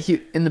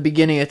 in the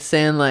beginning, it's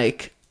saying,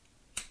 like,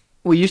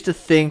 we used to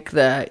think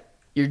that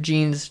your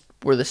genes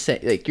were the same.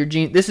 Like,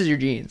 this is your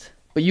genes.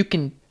 But you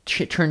can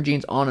turn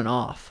genes on and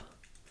off.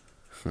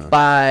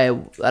 By,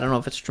 I don't know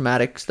if it's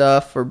traumatic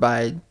stuff, or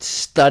by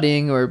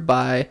studying, or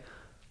by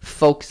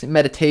focusing,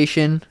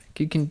 meditation.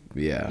 You can,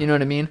 yeah. You know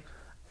what I mean?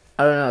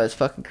 I don't know. It's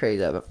fucking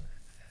crazy.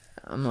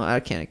 I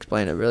can't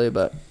explain it, really,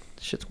 but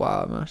shit's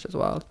wild, man. Shit's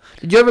wild.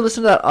 Did you ever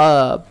listen to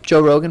that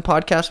Joe Rogan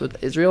podcast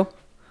with Israel?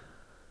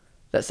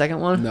 That second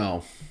one?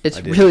 No.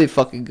 It's really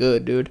fucking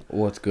good, dude.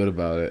 What's good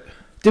about it?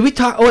 Did we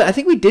talk? Oh, I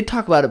think we did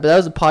talk about it, but that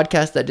was a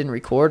podcast that didn't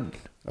record.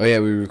 Oh yeah,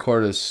 we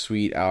recorded a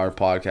sweet hour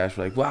podcast.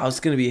 We're like, wow,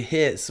 it's gonna be a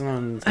hit.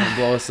 Someone's gonna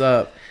blow us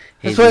up.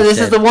 That's right. This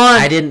is the one.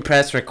 I didn't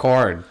press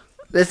record.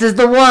 This is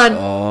the one.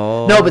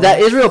 Oh. No, but that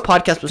Israel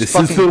podcast was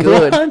fucking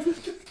good. One?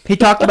 He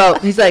talked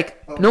about. He's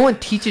like, no one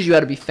teaches you how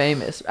to be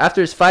famous.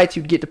 After his fights,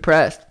 he'd get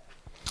depressed.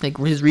 Like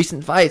his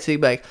recent fights, he'd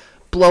be like,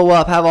 blow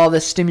up, have all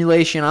this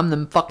stimulation. I'm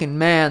the fucking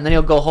man. Then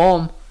he'll go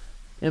home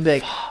and be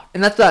like,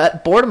 and that's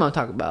that boredom I'm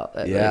talking about.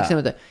 Yeah.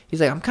 Like,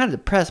 he's like, I'm kind of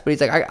depressed, but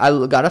he's like,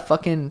 I got a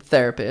fucking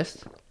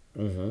therapist.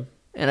 Mm-hmm.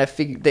 And I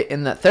figured,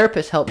 and that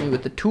therapist helped me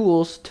with the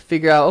tools to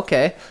figure out,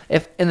 okay,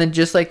 and then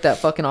just like that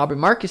fucking Aubrey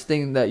Marcus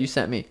thing that you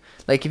sent me,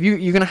 like if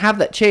you're gonna have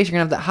that chase, you're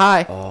gonna have that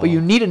high, but you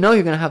need to know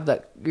you're gonna have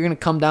that, you're gonna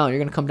come down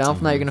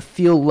from that, you're gonna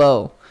feel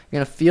low, you're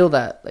gonna feel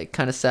that like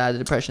kind of sad, the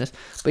depressionist,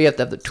 but you have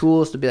to have the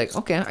tools to be like,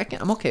 okay,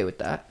 I'm okay with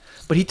that.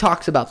 But he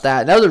talks about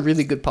that. That was a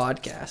really good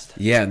podcast.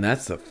 Yeah, and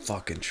that's the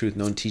fucking truth.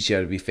 No one teaches you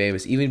how to be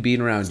famous. Even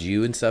being around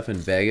you and stuff in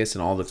Vegas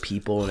and all the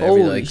people and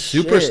everything, like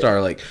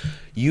superstar, like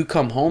you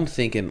come home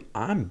thinking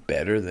I'm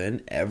better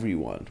than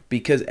everyone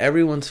because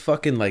everyone's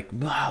fucking like,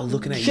 wow,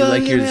 looking at you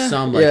like you're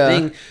some like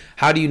thing.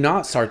 How do you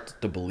not start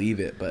to believe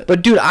it?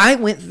 But dude,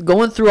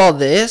 going through all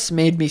this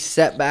made me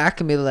set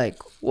back and be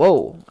like,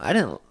 whoa, I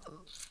didn't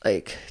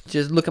like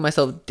just look at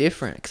myself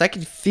different because I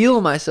could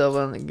feel myself.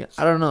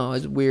 I don't know,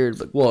 it's weird,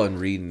 but well, and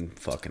reading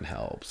fucking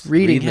helps.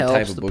 Reading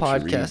helps. The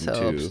podcast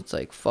helps. It's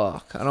like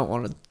fuck, I don't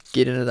want to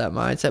get into that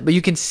mindset, but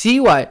you can see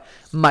why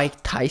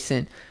Mike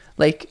Tyson,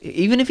 like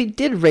even if he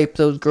did rape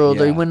those girls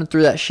or he went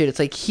through that shit, it's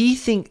like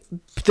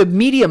the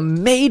media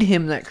made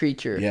him that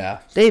creature.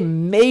 Yeah, they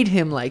made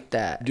him like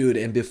that, dude.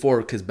 And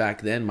before, because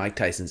back then Mike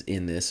Tyson's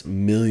in this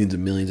millions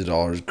and millions of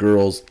dollars,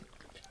 girls,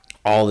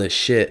 all this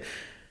shit.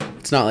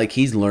 It's not like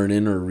he's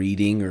learning or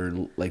reading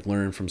or like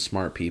learning from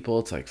smart people.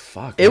 It's like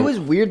fuck. It was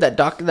weird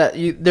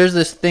there's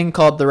this thing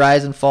called The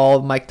Rise and Fall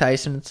of Mike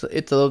Tyson.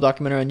 It's a little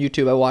documentary on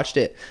YouTube. I watched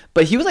it,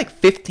 but he was like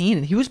 15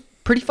 and he was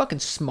pretty fucking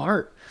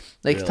smart.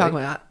 Like really? Talking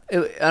about,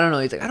 I don't know.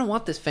 He's like, I don't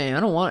want this fame. I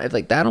don't want it.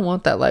 Like I don't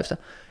want that lifestyle.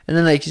 And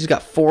then like he just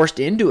got forced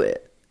into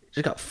it.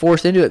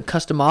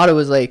 Customato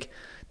was like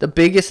the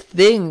biggest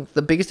thing.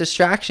 The biggest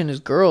distraction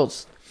is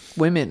girls.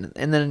 Women,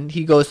 and then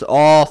he goes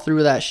all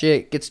through that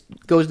shit,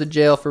 goes to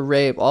jail for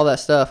rape, all that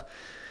stuff,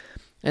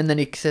 and then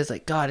he says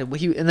like God,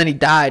 and then he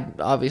died,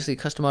 obviously,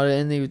 Customato,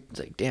 and he was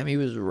like, damn, he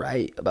was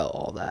right about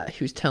all that.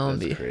 He was telling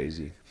me. That's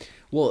crazy.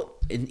 Well,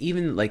 and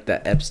even like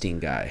that Epstein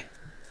guy,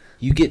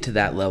 you get to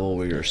that level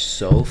where you're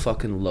so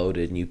fucking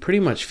loaded and you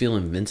pretty much feel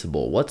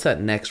invincible. What's that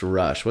next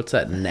rush? What's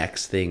that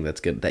next thing that's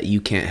good that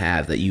you can't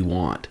have that you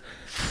want?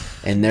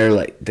 And they're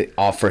like,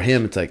 for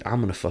him, it's like,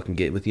 I'm going to fucking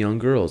get with young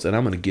girls and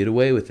I'm going to get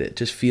away with it.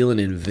 Just feeling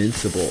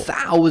invincible.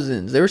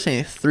 Thousands. They were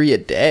saying 3 a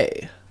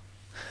day.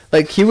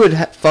 Like, he would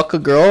fuck a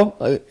girl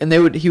and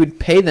he would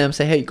pay them,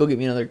 say, hey, go get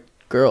me another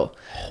girl.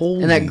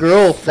 Holy and that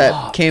girl fuck.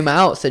 that came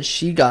out said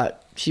she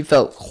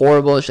felt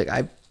horrible. She's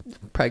like, I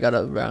probably got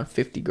around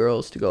 50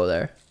 girls to go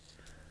there.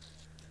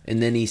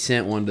 And then he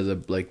sent one to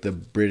the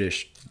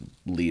British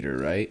leader,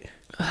 right?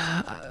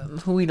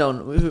 We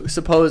don't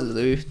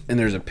supposedly. And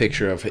there's a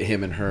picture of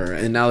him and her,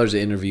 and now there's an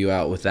interview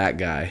out with that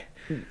guy,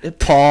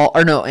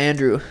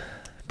 Andrew,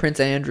 Prince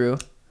Andrew.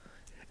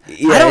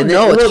 Yeah, I don't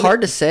know. It's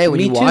hard to say when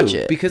you watch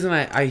it. Because then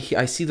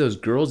I see those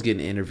girls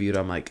getting interviewed.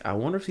 I'm like, I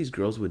wonder if these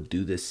girls would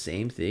do this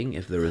same thing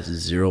if there was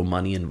zero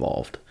money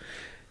involved.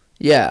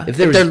 Yeah, if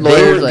they weren't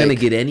going to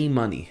get any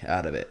money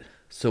out of it,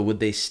 so would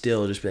they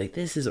still just be like,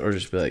 this is, or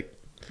just be like,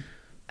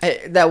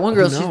 that one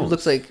girl, she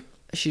looks like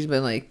she's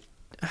been like,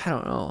 I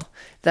don't know.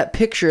 That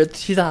picture,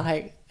 she's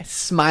like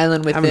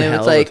smiling with him.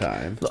 It's like,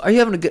 time. Are you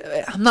having a good?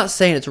 I'm not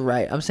saying it's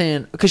right. I'm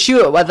saying because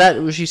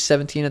she's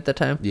 17 at that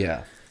time.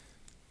 Yeah.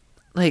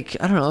 Like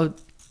I don't know.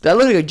 That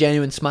looked like a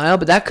genuine smile,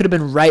 but that could have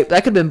been right.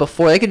 That could have been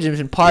before. They could have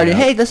just been partying. Yeah.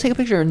 Hey, let's take a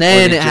picture, and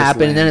then it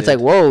happened, and then it's like,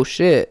 whoa,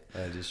 shit.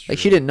 That is true. Like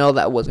she didn't know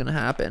that was gonna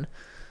happen.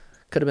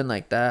 Could have been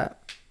like that.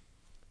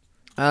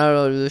 I don't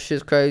know. This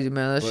shit's crazy,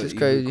 man. That's just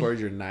crazy. Record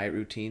your night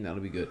routine.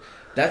 That'll be good.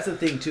 That's the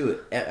thing too.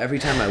 Every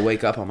time I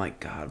wake up, I'm like,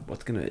 God,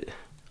 what's gonna?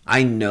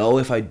 I know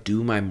if I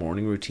do my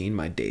morning routine,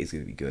 my day's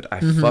gonna be good. I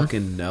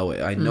fucking know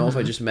it. I know if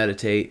I just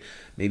meditate,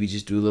 maybe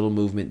just do a little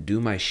movement, do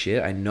my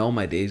shit, I know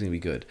my day's gonna be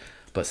good.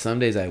 But some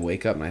days I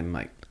wake up and I'm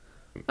like,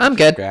 I'm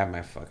good. Grab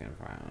my fucking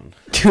phone.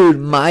 Dude,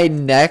 my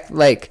neck,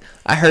 like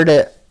I heard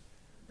it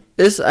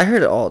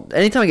all.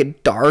 Anytime I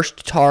get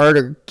darshed hard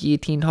or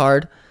guillotined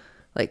hard,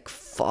 like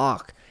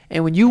fuck.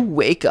 And when you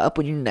wake up,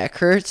 when your neck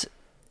hurts,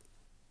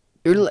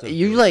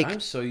 you're like, I'm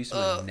so used to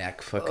my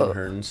neck fucking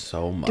hurting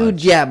so much.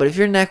 Dude, yeah, but if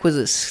your neck was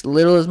as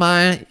little as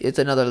mine, it's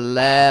another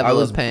level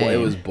of pain. It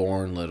was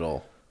born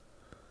little.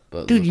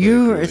 But dude,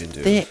 you're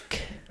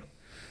thick.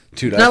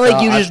 Dude, it's not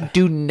like you just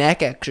do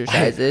neck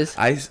exercises.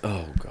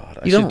 Oh god,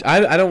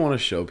 I don't want to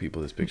show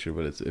people this picture,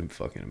 but it's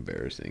fucking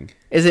embarrassing.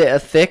 Is it a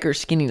thick or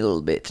skinny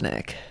little bitch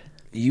neck?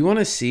 You want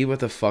to see what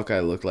the fuck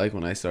I looked like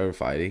when I started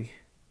fighting?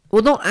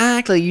 Well, don't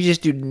act like you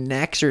just do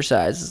neck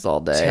exercises all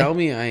day. Tell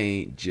me I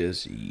ain't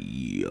just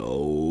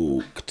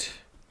yoked.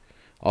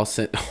 I'll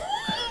send.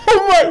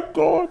 Oh my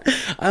god!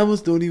 I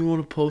almost don't even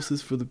want to post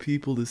this for the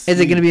people to see. Is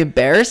it gonna be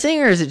embarrassing,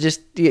 or is it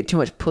just you get too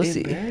much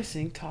pussy?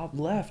 Embarrassing. Top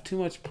left, too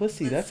much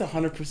pussy. That's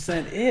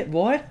 100% it,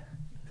 boy.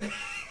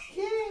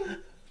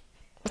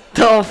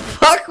 The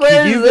fuck? What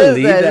Can is you this?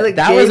 believe That, that? like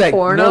That gay was like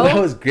porno? no, that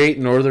was Great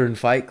Northern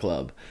Fight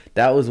Club.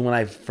 That was when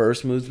I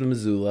first moved to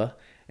Missoula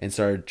and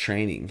started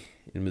training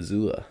in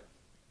Missoula.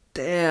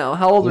 Damn,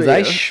 how old Was were I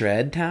you?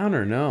 Shred Town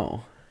or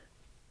no?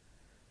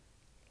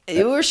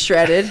 You were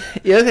shredded.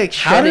 You look like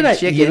How shredded did I?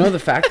 chicken. You know the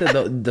fact that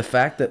the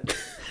fact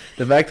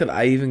that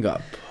I even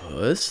got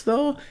puss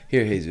though.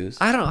 Here, Jesus.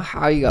 I don't know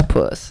how you got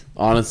puss.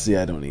 Honestly,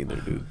 I don't either,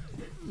 dude.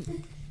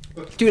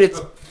 Dude,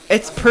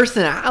 it's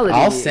personality.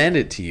 I'll send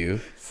it to you.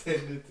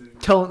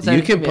 Don't send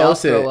You can it to me. I'll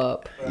post it. throw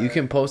up. You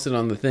can post it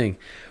on the thing.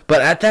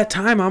 But at that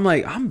time, I'm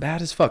like, I'm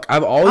bad as fuck. I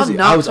was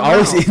knocked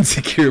always out.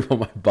 insecure about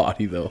my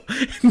body though.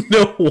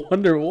 No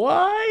wonder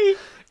why.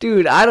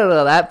 Dude, I don't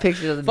know. That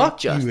picture doesn't Fuck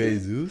do justice. you,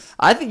 Jesus.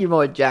 I think you're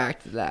more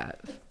jacked than that.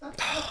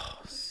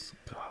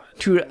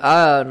 Dude,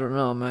 I don't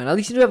know, man. At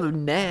least you do have a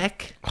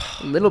neck.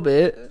 A little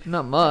bit.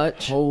 Not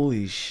much.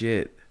 Holy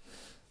shit.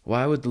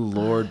 Why would the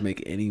Lord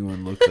make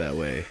anyone look that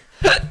way?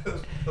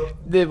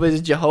 It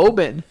was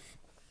Jehovan.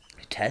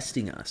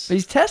 Testing us.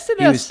 He's testing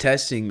He us. was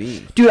testing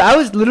me. Dude, I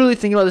was literally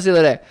thinking about this the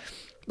other day.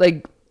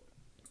 Like,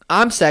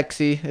 I'm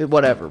sexy,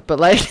 whatever. But,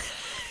 like...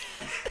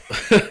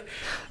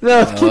 no,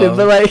 I'm kidding.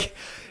 But, like,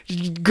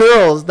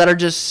 girls that are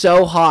just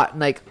so hot.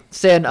 And, like,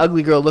 say an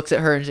ugly girl looks at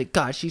her and she's like,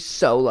 God, she's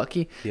so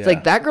lucky. Yeah. It's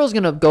like, that girl's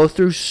going to go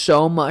through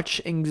so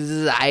much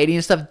anxiety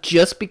and stuff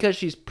just because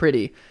she's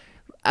pretty.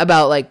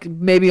 About, like,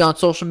 maybe on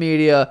social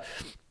media...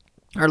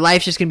 Her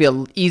life's just going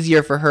to be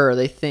easier for her,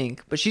 they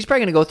think. But she's probably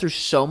going to go through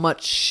so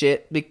much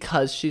shit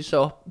because she's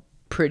so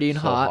pretty and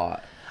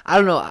hot. I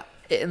don't know.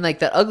 And, like,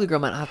 that ugly girl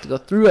might not have to go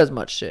through as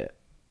much shit.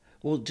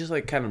 Well, just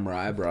like kind of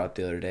Mariah brought up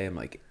the other day, I'm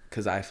like,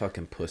 because I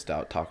fucking pussed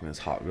out talking to this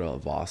hot girl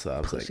at Vasa.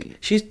 I was like,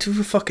 she's too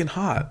fucking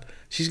hot.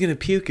 She's going to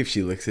puke if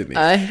she looks at me.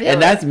 And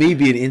that's me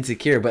being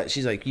insecure. But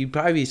she's like, you'd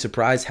probably be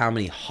surprised how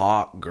many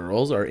hot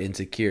girls are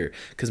insecure.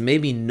 Because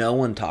maybe no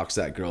one talks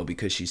to that girl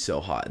because she's so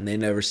hot. And they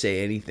never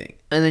say anything.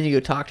 And then you go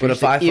talk to her. But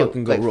if I like,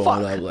 fucking go like, roll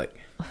fuck. it up, like...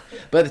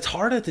 But it's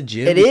hard at the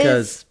gym It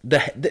because the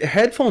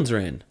headphones are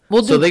in.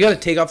 Well, so dude, they got to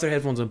take off their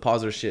headphones and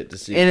pause their shit to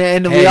see.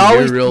 And hey, we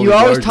always, really you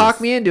always gorgeous. talk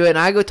me into it, and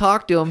I go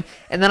talk to him,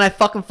 and then I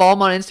fucking follow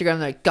him on Instagram.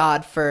 And they're like,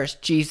 God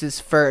first,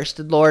 Jesus first,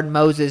 Lord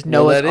Moses,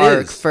 Noah's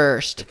Ark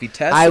first. If he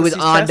tests I us, was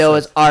he's on tested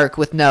Noah's us. Ark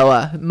with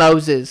Noah,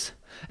 Moses.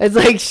 It's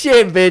like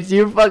shit, bitch.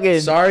 You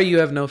fucking Sorry, you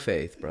have no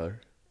faith, brother.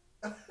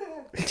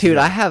 dude.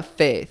 I have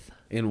faith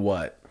In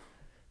what?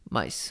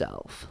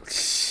 myself.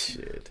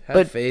 Shit. Have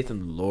But faith in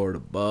the Lord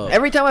above.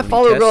 Every time I When he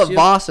follow a girl tests at you-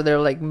 Vasa, they're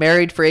like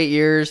married for 8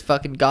 years,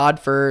 fucking God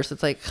first.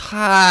 It's like,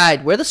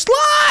 hide, where the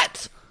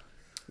sluts?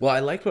 Well, I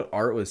liked what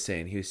Art was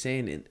saying. He was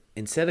saying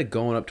instead of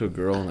going up to a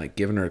girl and like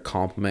giving her a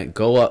compliment,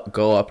 go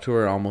up to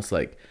her almost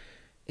like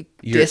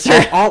you're Diss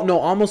her?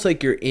 almost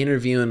like you're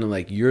interviewing and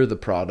like you're the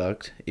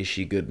product. Is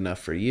she good enough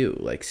for you?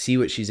 Like see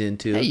what she's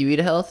into. Hey, you eat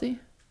healthy?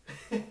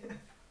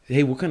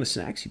 Hey, what kind of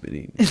snacks you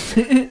been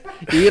eating?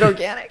 You eat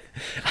organic?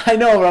 I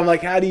know, but I'm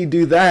like, how do you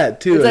do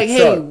that too? It's like, It hey,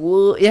 sucks.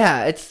 well,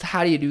 yeah, it's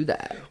how do you do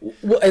that?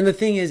 Well, and the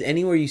thing is,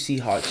 anywhere you see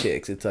hot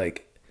chicks, it's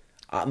like,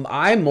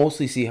 I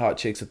mostly see hot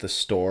chicks at the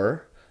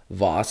store,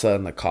 Vasa,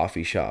 and the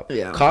coffee shop.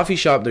 Yeah. Coffee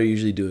shop, they're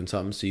usually doing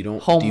something, so you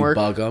don't Homework.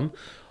 debug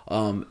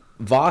them.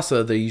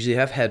 Vasa, they usually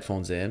have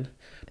headphones in,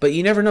 but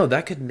you never know.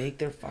 That could make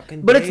their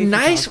fucking. But day it's if you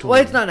nice. talk to Well,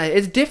 them. it's not nice.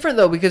 It's different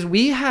though because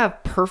we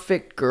have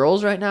perfect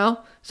girls right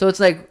now, so it's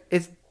like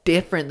it's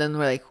different than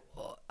we're like.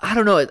 I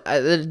don't know. It's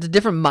a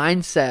different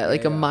mindset,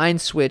 like a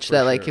mind switch.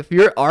 That like if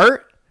you're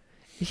Art,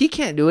 he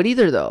can't do it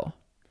either though.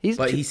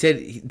 But he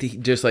said,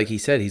 just like he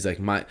said, he's like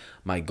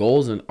my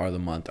goals are the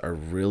month are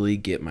really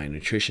get my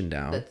nutrition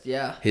down.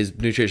 Yeah. His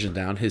nutrition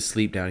down, his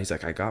sleep down. He's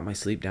like, I got my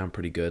sleep down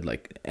pretty good.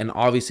 Like, and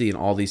obviously in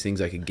all these things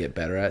I could get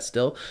better at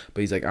still.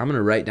 But he's like, I'm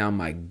gonna write down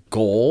my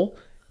goal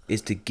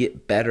is to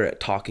get better at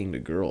talking to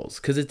girls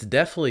because it's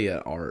definitely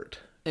an art.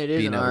 It is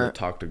being an able art. to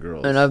talk to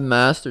girls. And I've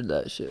mastered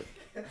that shit.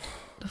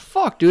 The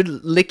fuck, dude?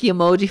 Licky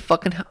emoji,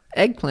 fucking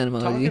eggplant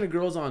emoji. Talking to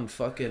girls on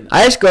fucking.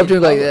 I just go up to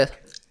him like this.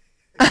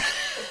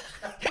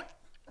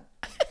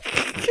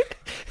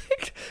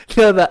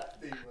 No, that.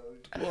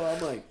 Well,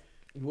 I'm like,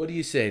 what do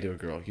you say to a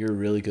girl? You're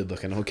really good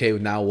looking. Okay,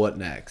 now what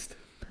next?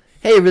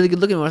 Hey, really good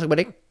looking. Want to suck my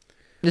dick?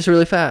 Just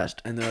really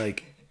fast. And they're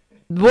like,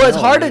 Well, it's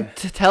No, hard man.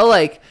 to tell,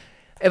 like,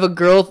 if a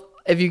girl,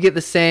 if you get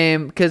the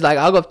same, because, like,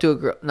 I'll go up to a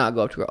girl, not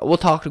go up to a girl, we'll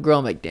talk to a girl,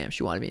 I'm like, damn,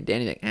 she wanted me, and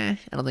Danny's like, I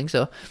don't think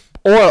so.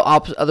 Or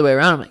opposite, other way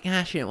around, I'm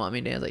like, she didn't want me,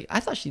 and Danny's like, I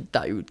thought she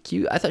thought you were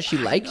cute, I thought she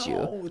liked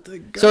you.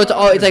 So it's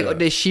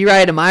like, is she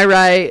right, am I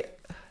right?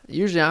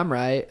 Usually I'm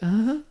right.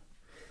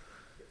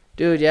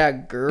 Dude, yeah,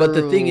 girl. But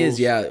the thing is,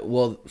 yeah,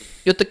 well,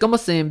 Yo te como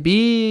se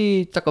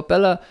enví,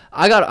 Tacopella.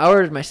 I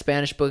ordered my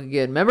Spanish book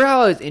again. Remember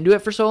how I was into it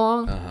for so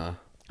long?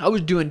 I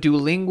was doing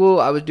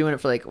Duolingo. I was doing it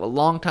for like a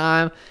long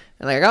time.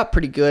 And like I got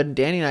pretty good. And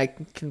Danny and I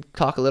can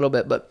talk a little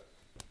bit. But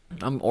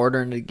I'm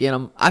ordering it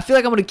again. I feel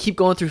like I'm gonna keep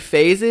going through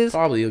phases.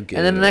 Probably you'll get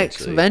and then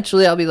it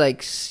eventually I'll be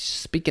like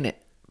speaking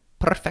it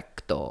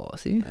perfecto.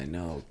 See? I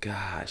know.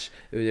 Gosh,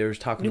 they were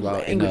talking New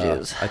about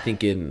languages. I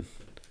think it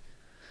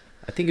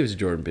was a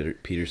Jordan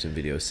Peterson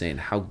video saying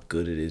how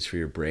good it is for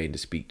your brain to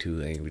speak 2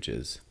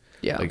 languages.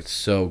 Yeah. Like it's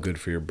so good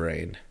for your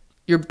brain.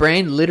 Your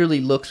brain literally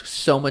looks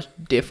so much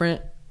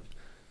different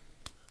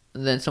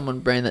than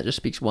someone's brain that just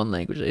speaks 1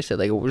 language. They said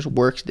like it just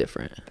works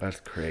different. That's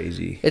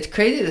crazy. It's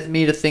crazy to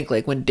me to think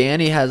like when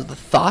Danny has the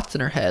thoughts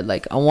in her head,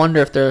 like I wonder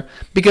if they're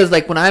because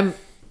like when I'm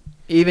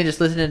even just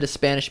listening to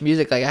Spanish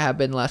music like I have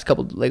been the last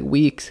couple like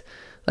weeks,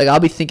 like I'll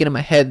be thinking in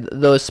my head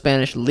those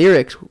Spanish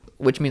lyrics,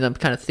 which means I'm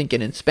kind of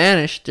thinking in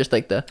Spanish, just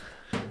like but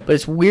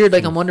it's weird.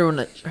 Like I'm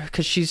wondering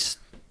because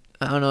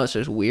I don't know, it's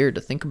just weird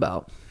to think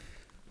about.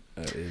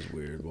 That is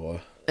weird,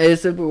 boy.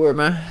 It's super weird,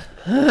 man.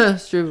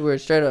 It's super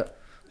weird, straight up.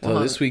 So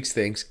this week's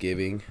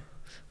Thanksgiving.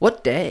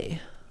 What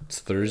day? It's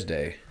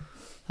Thursday.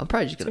 I'm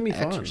probably just gonna be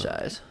fun,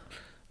 exercise.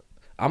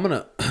 I'm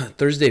gonna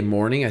Thursday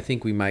morning. I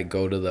think we might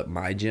go to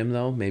my gym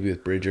though. Maybe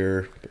with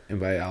Bridger,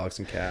 invite Alex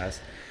and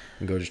Cass,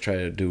 and go just try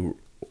to do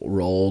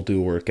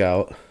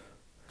workout.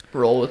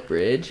 Roll with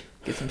Bridge.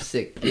 Get some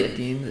sick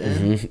guillotines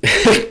in.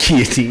 Mm-hmm.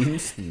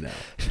 Guillotines? No.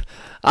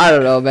 I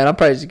don't know, man. I'm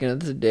probably just gonna.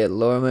 This is a day of the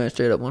Lord, man.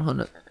 Straight up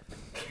 100.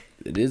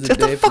 It is a Shut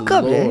day the for fuck the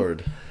up, Lord.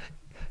 man.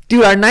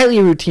 Dude, our nightly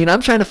routine.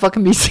 I'm trying to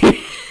fucking be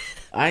serious.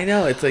 I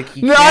know. It's like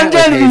you No, can't, I'm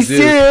trying to be Jesus.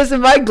 serious,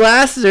 and my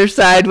glasses are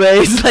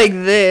sideways like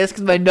this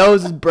because my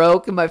nose is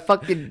broke and my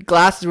fucking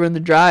glasses were in the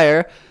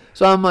dryer.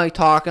 So I'm like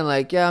talking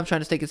like, yeah, I'm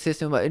trying to stay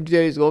consistent. But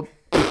days go.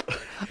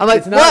 I'm like,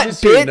 It's not what,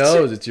 just bitch? your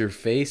nose. It's your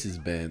face is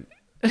bent.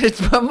 It's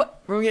from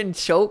getting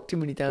choked too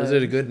many times. Was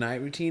it a good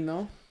night routine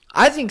though?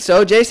 I think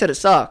so. Jay said it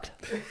sucked.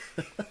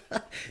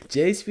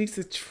 Jay speaks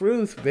the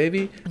truth,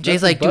 baby.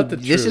 Jay's Nothing like, but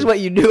dude, this is what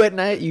you do at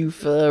night, you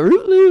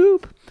Fruit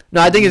Loop.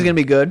 No, I think it's going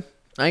to be good.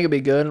 I think it'll be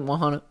good.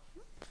 100.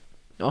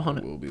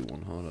 100. Will be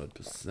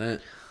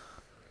 100%.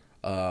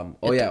 Oh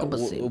yeah,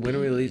 when are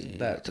we releasing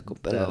that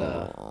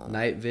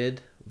night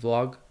vid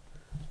vlog?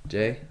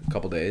 Jay, a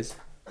couple days.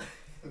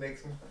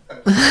 Next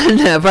month.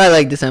 Yeah, probably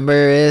like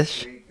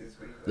December-ish. This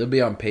week. They'll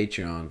be on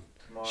Patreon.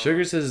 Tomorrow.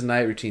 Sugar says his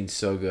night routine's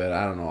so good.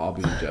 I don't know. I'll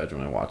be the judge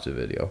when I watch the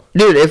video.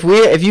 Dude, if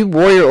you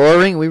wore your Oura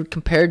Ring and we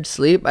compared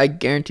sleep, I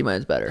guarantee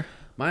mine's better.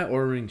 My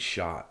Oura Ring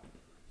shot.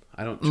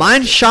 I don't.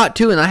 Mine shot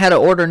too, and I had to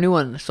order a new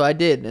one, so I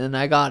did, and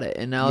I got it,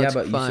 and now it's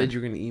but fine. you said you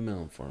were gonna email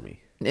them for me.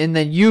 And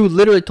then you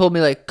literally told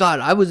me like, God,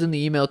 I was in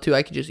the email too.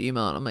 I could just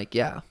email it. I'm like,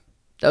 yeah,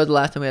 that was the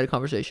last time we had a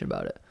conversation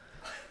about it.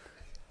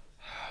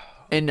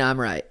 And I'm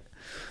right.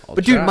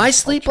 But dude, my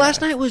sleep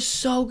last night was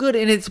so good,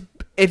 and it's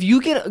if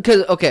you get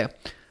because okay,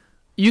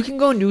 you can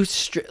go and do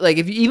like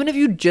even if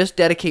you just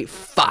dedicate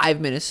 5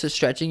 minutes to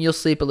stretching, you'll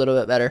sleep a little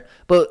bit better.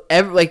 But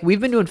like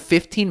we've been doing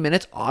 15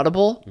 minutes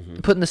audible,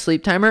 putting the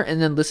sleep timer,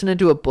 and then listening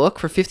to a book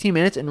for 15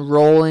 minutes and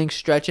rolling,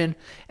 stretching,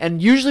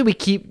 and usually we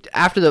keep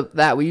after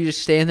that we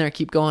just stay in there and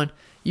keep going.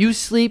 You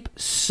sleep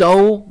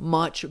so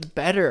much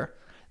better.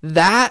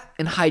 That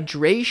and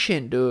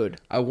hydration, dude.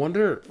 I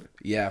wonder.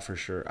 Yeah, for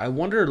sure. I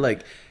wonder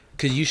like.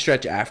 Because you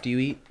stretch after you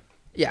eat?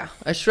 Yeah,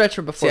 I stretch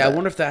for before. See, I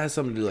wonder if that has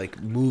something to do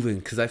like moving.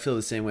 Because I feel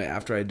the same way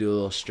after I do a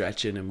little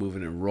stretching and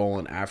moving and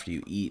rolling after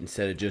you eat.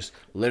 Instead of just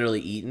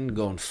literally eating,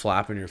 going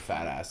flapping your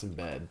fat ass in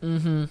bed.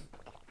 Mm-hmm.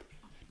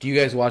 Do you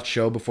guys watch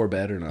show before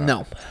bed or not?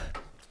 No.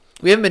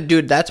 We haven't been,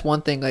 dude, that's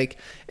one thing. Like,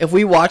 if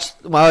we watch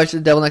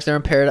The Devil Next Door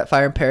and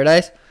Fire in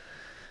Paradise,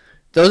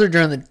 those are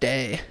during the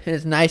day. And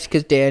it's nice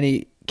because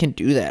Danny can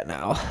do that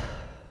now.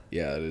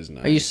 Yeah, it is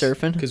nice. Are you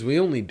surfing? Because we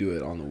only do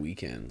it on the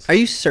weekends. Are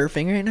you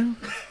surfing right now?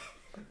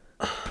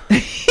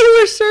 You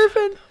were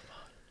surfing?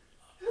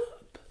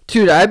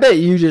 Dude, I bet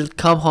you just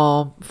come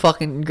home,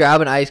 fucking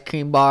grab an ice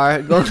cream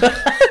bar, go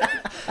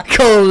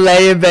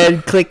lay in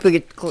bed, click.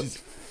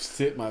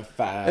 Sit my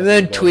fat ass And then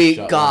in bed, tweet,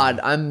 shut God,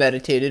 my- I'm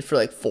meditated for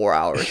like 4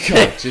 hours.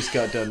 Just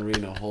got done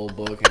reading a whole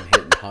book and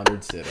hitting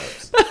 100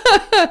 sit-ups.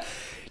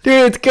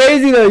 Dude, it's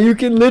crazy though. You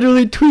can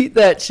literally tweet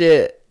that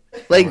shit.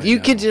 Like, I you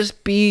know. could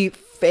just be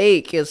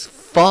fake as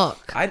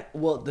fuck.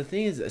 Well, the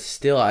thing is,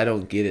 still, I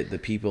don't get it. The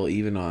people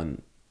even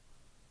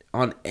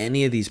on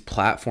any of these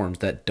platforms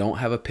that don't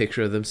have a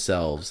picture of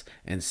themselves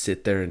and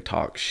sit there and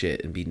talk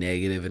shit and be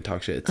negative and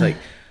talk shit. It's like,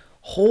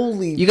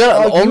 holy, You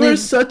got fuck, you're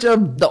such a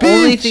The bitch.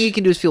 only thing you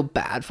can do is feel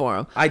bad for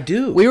him. I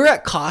do. We were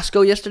at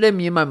Costco yesterday,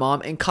 me and my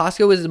mom, and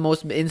Costco was the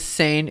most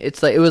insane.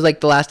 It was like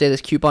the last day of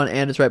this coupon,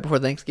 and it's right before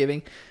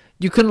Thanksgiving.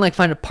 You couldn't like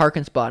find a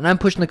parking spot, and I'm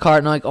pushing the cart,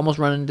 and I like almost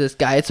run into this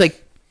guy. It's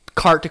like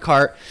cart to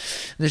cart.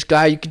 And this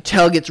guy, you could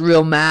tell, gets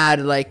real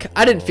mad. Like,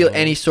 I didn't feel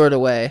any sort of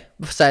way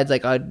besides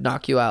like I'd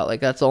knock you out. Like,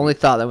 that's the only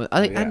thought that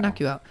I think I'd knock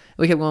you out.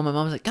 We kept going. My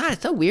mom was like, God,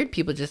 it's so weird.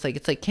 People just like,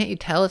 it's like, can't you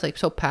tell? It's like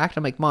so packed.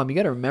 I'm like, Mom, you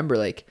got to remember,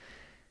 like,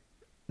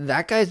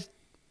 that guy's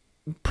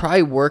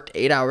probably worked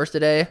 8 hours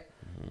today,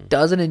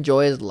 doesn't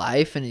enjoy his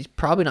life, and he's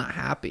probably not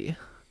happy.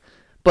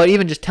 But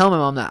even just tell my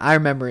mom that, I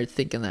remember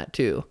thinking that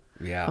too.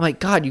 Yeah. I'm like,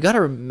 God, you got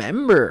to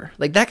remember.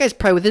 Like, that guy's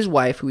probably with his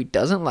wife, who he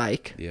doesn't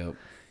like. Yep.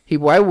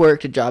 I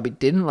worked a job he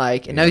didn't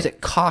like, and now he's at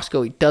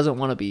Costco. He doesn't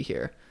want to be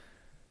here.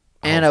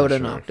 and I would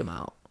have knocked him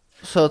out.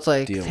 So it's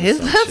like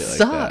that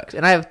sucks.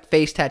 And I have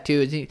face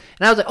tattoos, and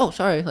I was like, "Oh,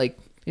 sorry." Like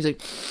he's like,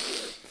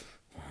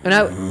 and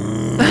I,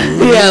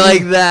 yeah,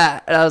 like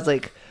that. And I was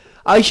like,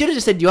 I should have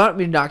just said, "Do you want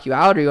me to knock you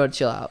out, or you want to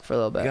chill out for a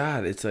little bit?"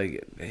 God, it's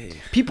like, hey.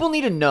 People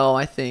need to know.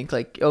 I think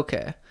like,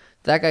 okay,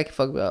 that guy can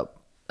fuck me up.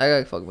 That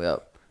guy can fuck me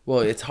up. Well,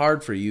 it's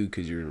hard for you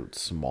because you're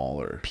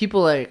smaller.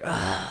 People like,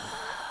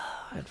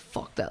 I'd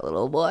fuck that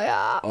little boy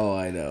up. Oh,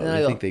 I know.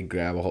 They think they'd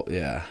grab a whole.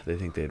 Yeah, they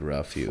think they'd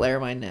rough you.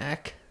 Flare my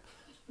neck.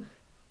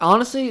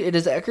 Honestly,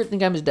 does Eckert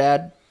think I'm his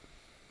dad?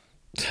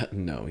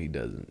 No, he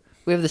doesn't.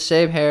 We have the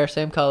same hair,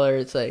 same color.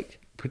 It's like...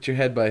 Put your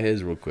head by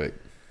his real quick.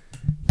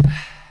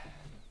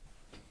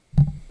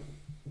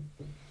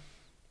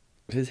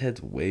 His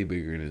head's way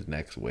bigger and his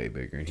neck's way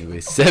bigger, and he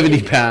weighs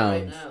 70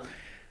 pounds. Right now.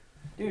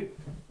 Dude,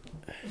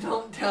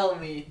 don't tell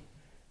me.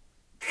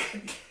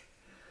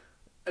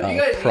 Have you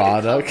guys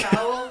product?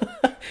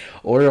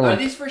 Order Are on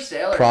these for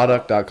sale?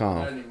 Product.com.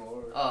 Not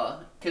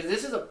anymore. Because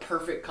this is a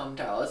perfect cum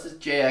towel. This is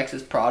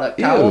JX's product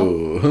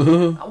towel.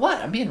 Ew. What?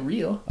 I'm being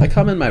real. I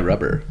come in my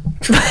rubber.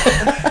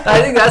 I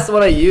think that's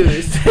what I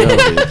used.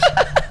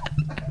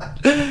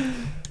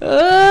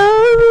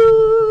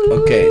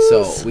 No, okay,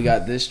 so we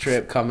got this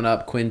trip coming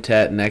up,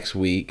 Quintet, next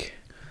week.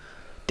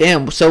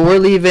 Damn, so we're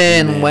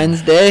leaving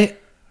Wednesday?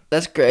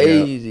 That's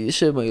crazy. Yep. This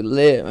should be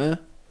lit, man.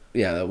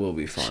 Yeah, that will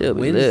be fun. Should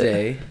be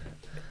Wednesday. Lit.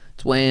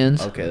 It's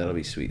weigh-ins. Okay, that'll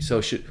be sweet.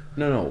 So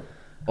no.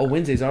 Oh,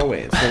 Wednesdays are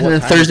weigh-ins. So and then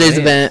Thursday's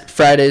event,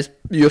 Fridays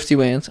UFC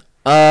weigh-ins.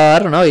 I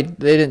don't know.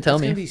 They didn't tell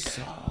me. Gonna be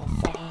so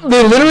fun.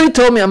 They literally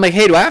told me, I'm like,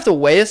 hey, do I have to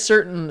weigh a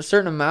certain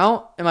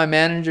amount? And my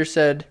manager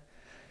said,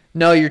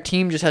 no, your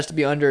team just has to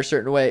be under a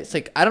certain weight. It's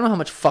like, I don't know how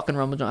much fucking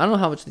Rumble's doing. I don't know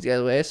how much these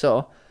guys weigh,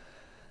 so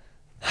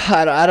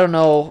I don't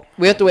know.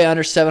 We have to weigh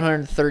under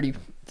 730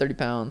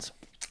 pounds.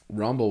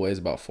 Rumble weighs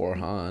about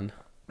 400.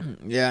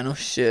 Yeah, no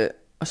shit.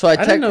 So I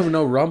didn't even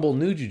know Rumble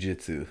knew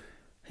jiu-jitsu.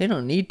 They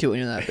don't need to when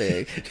you're that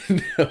big.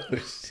 No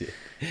shit.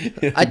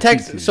 I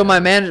text. So my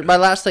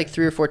last like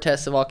 3 or 4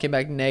 tests have all came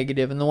back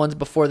negative, and the ones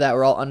before that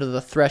were all under the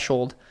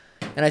threshold.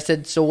 And I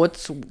said, so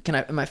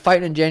am I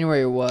fighting in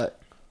January or what?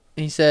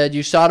 And he said,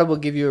 USADA will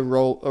give you a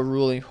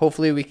ruling.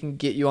 Hopefully we can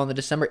get you on the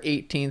December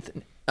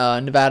 18th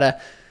Nevada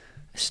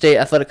State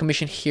Athletic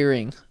Commission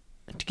hearing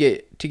to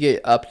get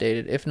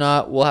updated. If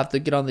not, we'll have to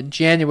get on the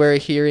January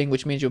hearing,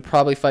 which means you'll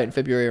probably fight in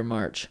February or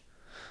March.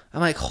 I'm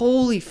like,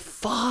 holy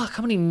fuck,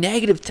 how many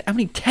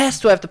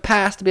tests do I have to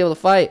pass to be able to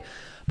fight?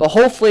 But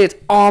hopefully it's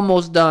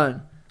almost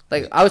done.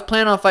 Like, I was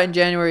planning on fighting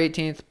January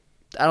 18th.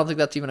 I don't think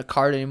that's even a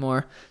card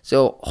anymore.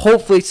 So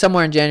hopefully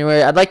somewhere in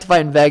January. I'd like to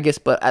fight in Vegas,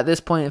 but at this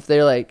point, if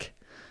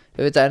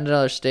it's at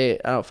another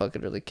state, I don't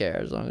fucking really care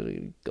as long as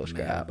we go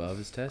scrap. Man above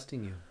is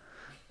testing you.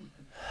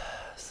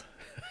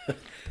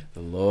 The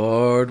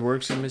Lord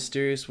works in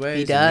mysterious ways.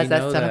 He does,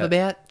 that son of a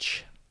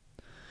bitch.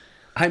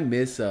 I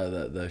miss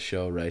the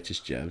show Righteous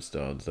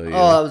Gemstones. Though,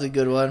 that was a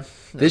good one.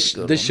 This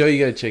show, you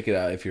gotta check it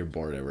out if you're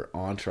bored ever.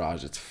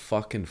 Entourage, it's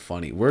fucking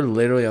funny. We're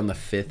literally on the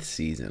 5th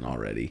season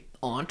already.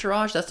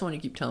 Entourage, that's the one you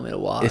keep telling me to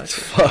watch. It's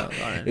fun.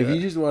 If you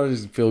just want to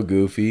just feel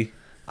goofy.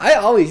 I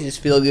always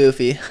just feel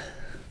goofy.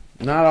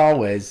 Not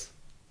always.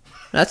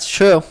 That's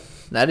true.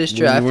 That is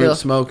true. When you weren't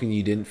smoking,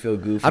 you didn't feel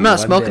goofy. I'm not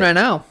smoking right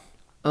now.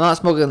 I'm not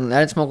smoking. I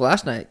didn't smoke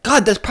last night.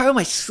 God, that's probably why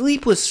my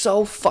sleep was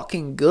so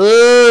fucking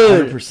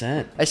good.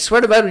 100%. I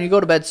swear to God, when you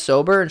go to bed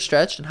sober and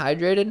stretched and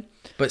hydrated.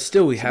 But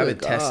still, we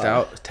haven't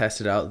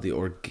tested out the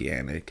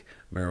organic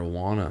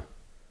marijuana.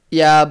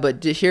 Yeah,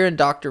 but hearing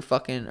Dr.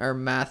 fucking or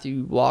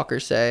Matthew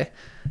Walker say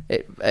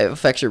it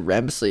affects your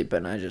REM sleep,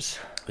 and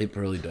it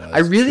really does. I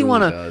really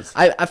want to.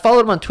 I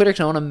followed him on Twitter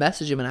because I want to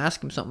message him and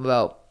ask him something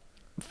about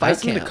fight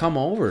Ask camp. him to come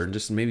over and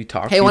just maybe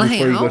talk to you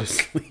before you go to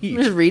sleep.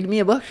 Just read me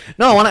a book.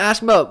 No, I want to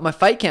ask him about my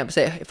fight camp.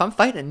 Say, if I'm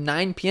fighting at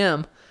 9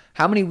 p.m.,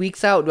 how many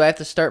weeks out do I have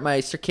to start my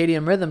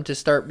circadian rhythm to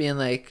start being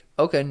like,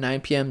 okay,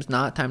 9 p.m. is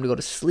not time to go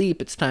to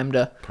sleep. It's time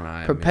to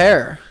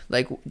prepare. Yeah.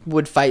 Like,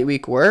 would fight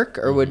week work?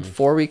 Or would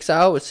 4 weeks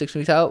out? Would 6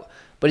 weeks out?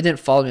 But he didn't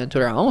follow me on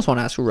Twitter. I almost want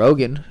to ask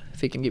Rogan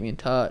if he can get me in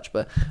touch.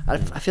 But I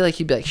feel like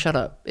he'd be like, shut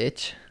up,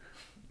 bitch.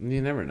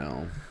 You never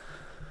know.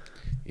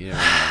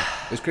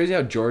 It's crazy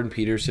how Jordan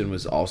Peterson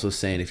was also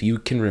saying if you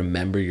can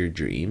remember your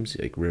dreams,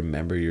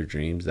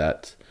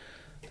 that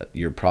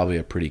you're probably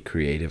a pretty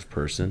creative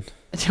person.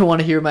 Do you want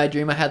to hear my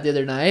dream I had the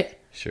other night?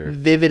 Sure.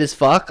 Vivid as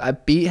fuck. I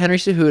beat Henry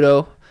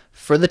Cejudo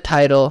for the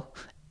title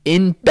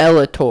in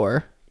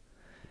Bellator.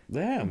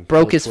 Damn.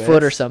 Broke his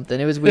foot or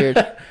something. It was weird.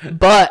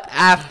 But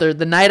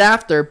the night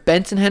after,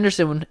 Benson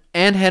Henderson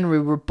and Henry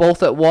were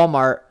both at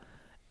Walmart.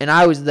 And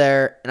I was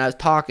there, and I was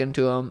talking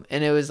to him,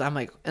 and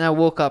I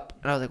woke up,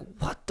 and I was like,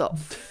 what the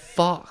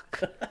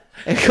fuck?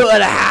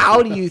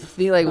 How do you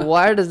think, like,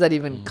 where does that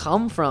even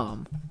come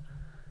from?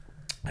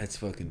 That's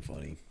fucking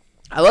funny.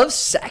 I love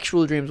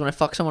sexual dreams when I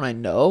fuck someone I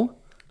know,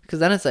 because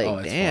then it's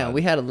like, damn, fun.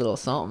 We had a little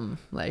something.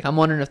 Like, I'm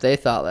wondering if they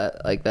thought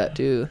that like that,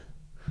 too.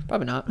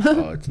 Probably not.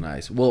 Oh, it's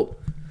nice. Well,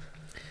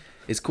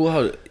 it's cool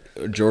how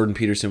Jordan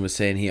Peterson was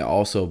saying he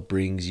also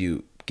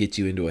gets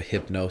you into a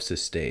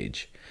hypnosis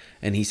stage.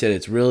 And he said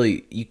it's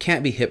really, you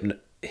can't be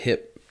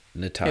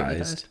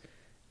hypnotized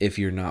if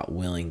you're not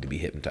willing to be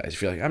hypnotized.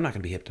 If you're like, I'm not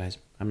going to be hypnotized,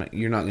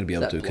 you're not going to be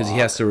able to, because he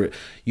has to.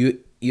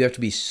 You have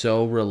to be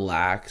so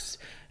relaxed,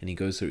 and he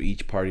goes through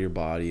each part of your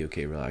body.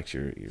 Okay, relax.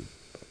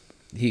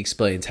 He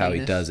explains how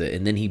he does it,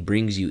 and then he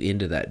brings you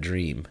into that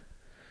dream.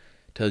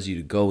 Tells you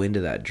to go into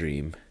that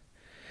dream,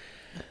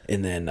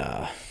 and then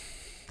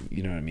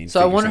you know what I mean. So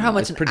I wonder how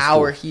much an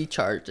hour he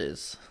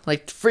charges,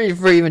 like for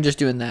even just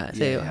doing that.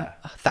 Say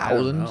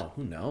 1,000.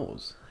 Who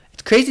knows?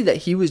 It's crazy that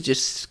he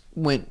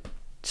went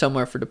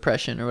somewhere for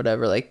depression or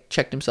whatever, like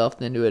checked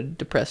himself into a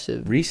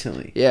depressive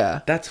recently.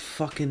 Yeah, that's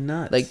fucking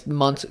nuts. Like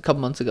a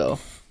couple months ago.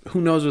 Who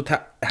knows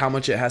how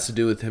much it has to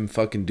do with him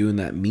fucking doing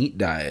that meat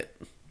diet.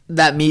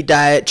 That meat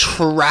diet,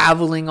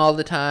 traveling all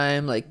the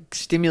time, like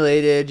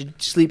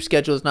stimulated, sleep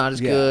schedule is not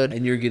as good,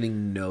 and you're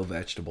getting no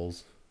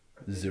vegetables,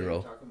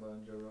 zero. Talking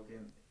about Joe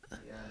Rogan,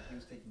 he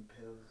was taking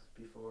pills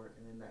before,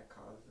 and then that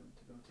caused him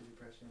to go into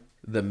depression.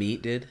 The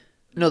meat did?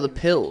 No, the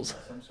pills.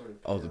 Some sort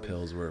of pill. Oh, the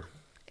pills were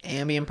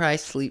Ambien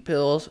price, sleep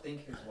pills. I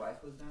think his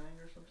wife was dying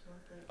or something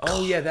like that.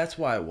 Oh yeah, that's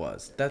why it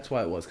was.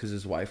 Because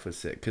his wife was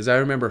sick. Because I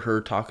remember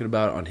her talking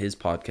about it on his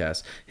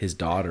podcast, his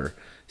daughter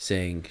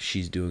saying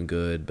she's doing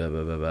good, blah,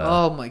 blah, blah,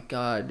 blah. Oh my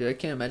God, dude. I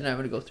can't imagine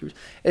having to go through.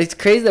 It's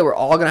crazy that we're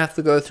all going to have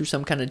to go through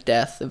some kind of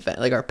death event,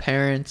 like our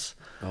parents,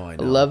 I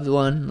know. a loved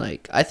one.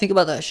 Like, I think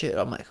about that shit.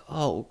 I'm like,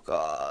 oh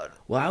God.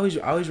 Well, I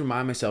always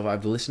remind myself,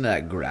 I've listened to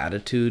that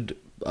gratitude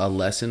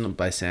lesson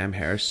by Sam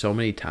Harris so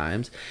many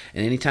times.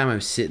 And anytime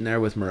I'm sitting there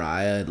with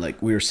Mariah, like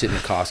we were sitting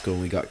at Costco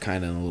and we got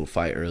kind of in a little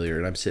fight earlier,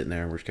 and I'm sitting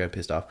there and we're kind of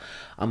pissed off.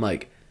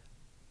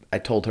 I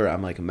told her,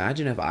 I'm like,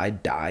 imagine if I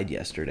died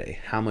yesterday,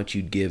 how much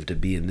you'd give to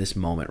be in this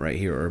moment right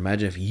here. Or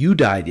imagine if you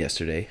died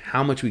yesterday,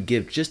 how much we'd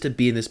give just to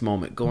be in this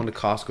moment, going to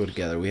Costco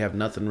together. We have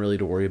nothing really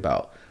to worry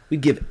about.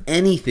 We'd give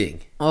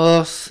anything.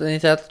 Oh,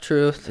 ain't that the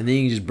truth? And then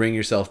you can just bring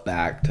yourself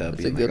back to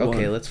being like,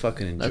 okay, let's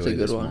fucking enjoy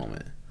this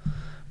moment.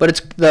 But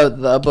it's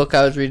the book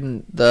I was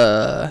reading,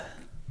 that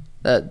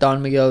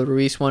Don Miguel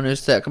Ruiz one,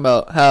 is talking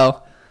about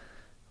how,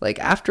 like,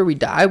 after we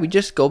die, we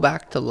just go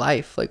back to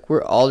life. Like,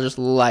 we're all just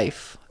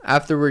life.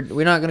 After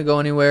we're not gonna go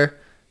anywhere.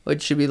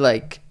 It should be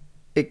like,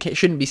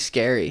 shouldn't be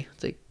scary.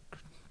 It's like,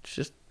 it's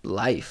just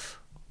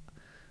life.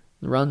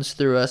 It runs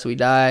through us. We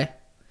die.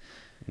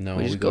 No,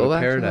 we just go to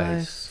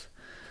paradise.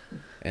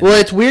 Well,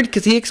 it's weird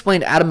because he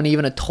explained Adam and Eve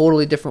in a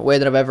totally different way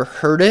than I've ever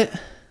heard it.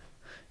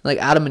 Like,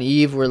 Adam and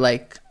Eve were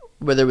like,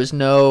 where there was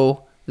you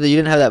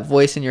didn't have that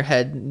voice in your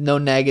head, no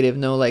negative,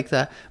 no like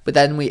that. But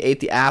then we ate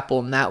the apple,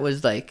 and that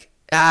was like,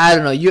 I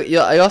don't know. You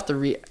have to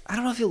read. I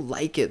don't know if you'll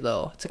like it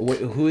though. Wait,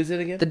 who is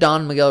it again? The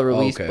Don Miguel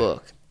Ruiz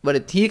book.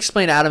 But he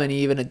explained Adam and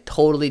Eve in a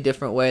totally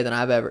different way than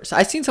I've ever. So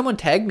I seen someone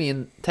tag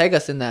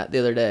us in that the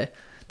other day.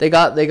 They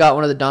got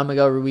one of the Don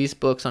Miguel Ruiz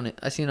books on it.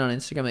 I seen it on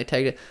Instagram. They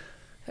tagged it.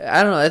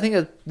 I don't know. I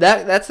think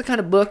that's the kind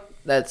of book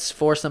that's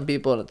for some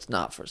people and it's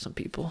not for some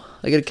people.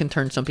 Like, it can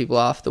turn some people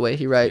off the way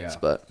he writes,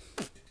 but.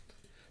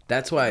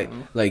 That's why,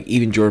 like,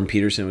 even Jordan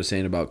Peterson was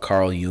saying about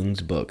Carl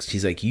Jung's books.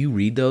 He's like, you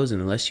read those, and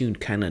unless you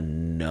kind of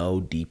know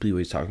deeply what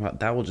he's talking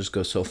about, that will just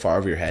go so far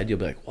over your head. You'll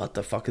be like, what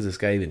the fuck is this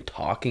guy even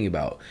talking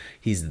about?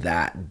 He's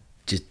that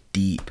just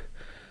deep.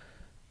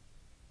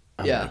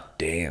 I'm like,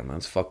 damn,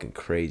 that's fucking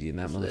crazy. And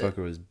that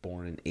motherfucker was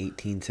born in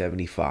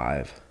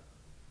 1875.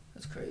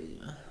 That's crazy,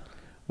 man.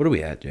 What are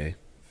we at, Jay?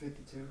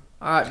 52.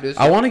 All right, dude.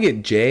 I want to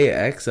get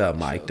JX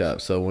mic'd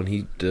up, so when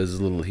he does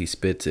he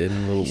spits in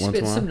a little once in a while.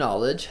 Spits some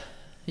knowledge.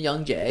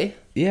 Young Jay.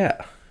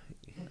 Yeah.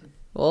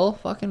 Well,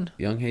 fucking.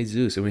 Young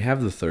Jesus. And we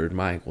have the third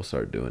mic. We'll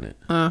start doing it.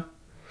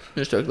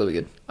 Just joke, it'll be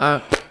good.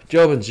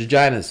 Jobins,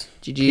 Vaginas.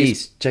 GG's.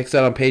 Peace. Check us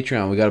out on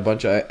Patreon. We got a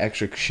bunch of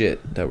extra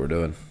shit that we're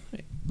doing.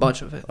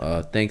 Bunch of it.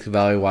 Thanks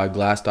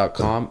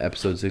ValleyWideGlass.com,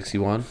 episode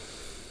 61.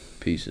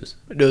 Pieces.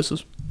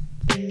 Deuces.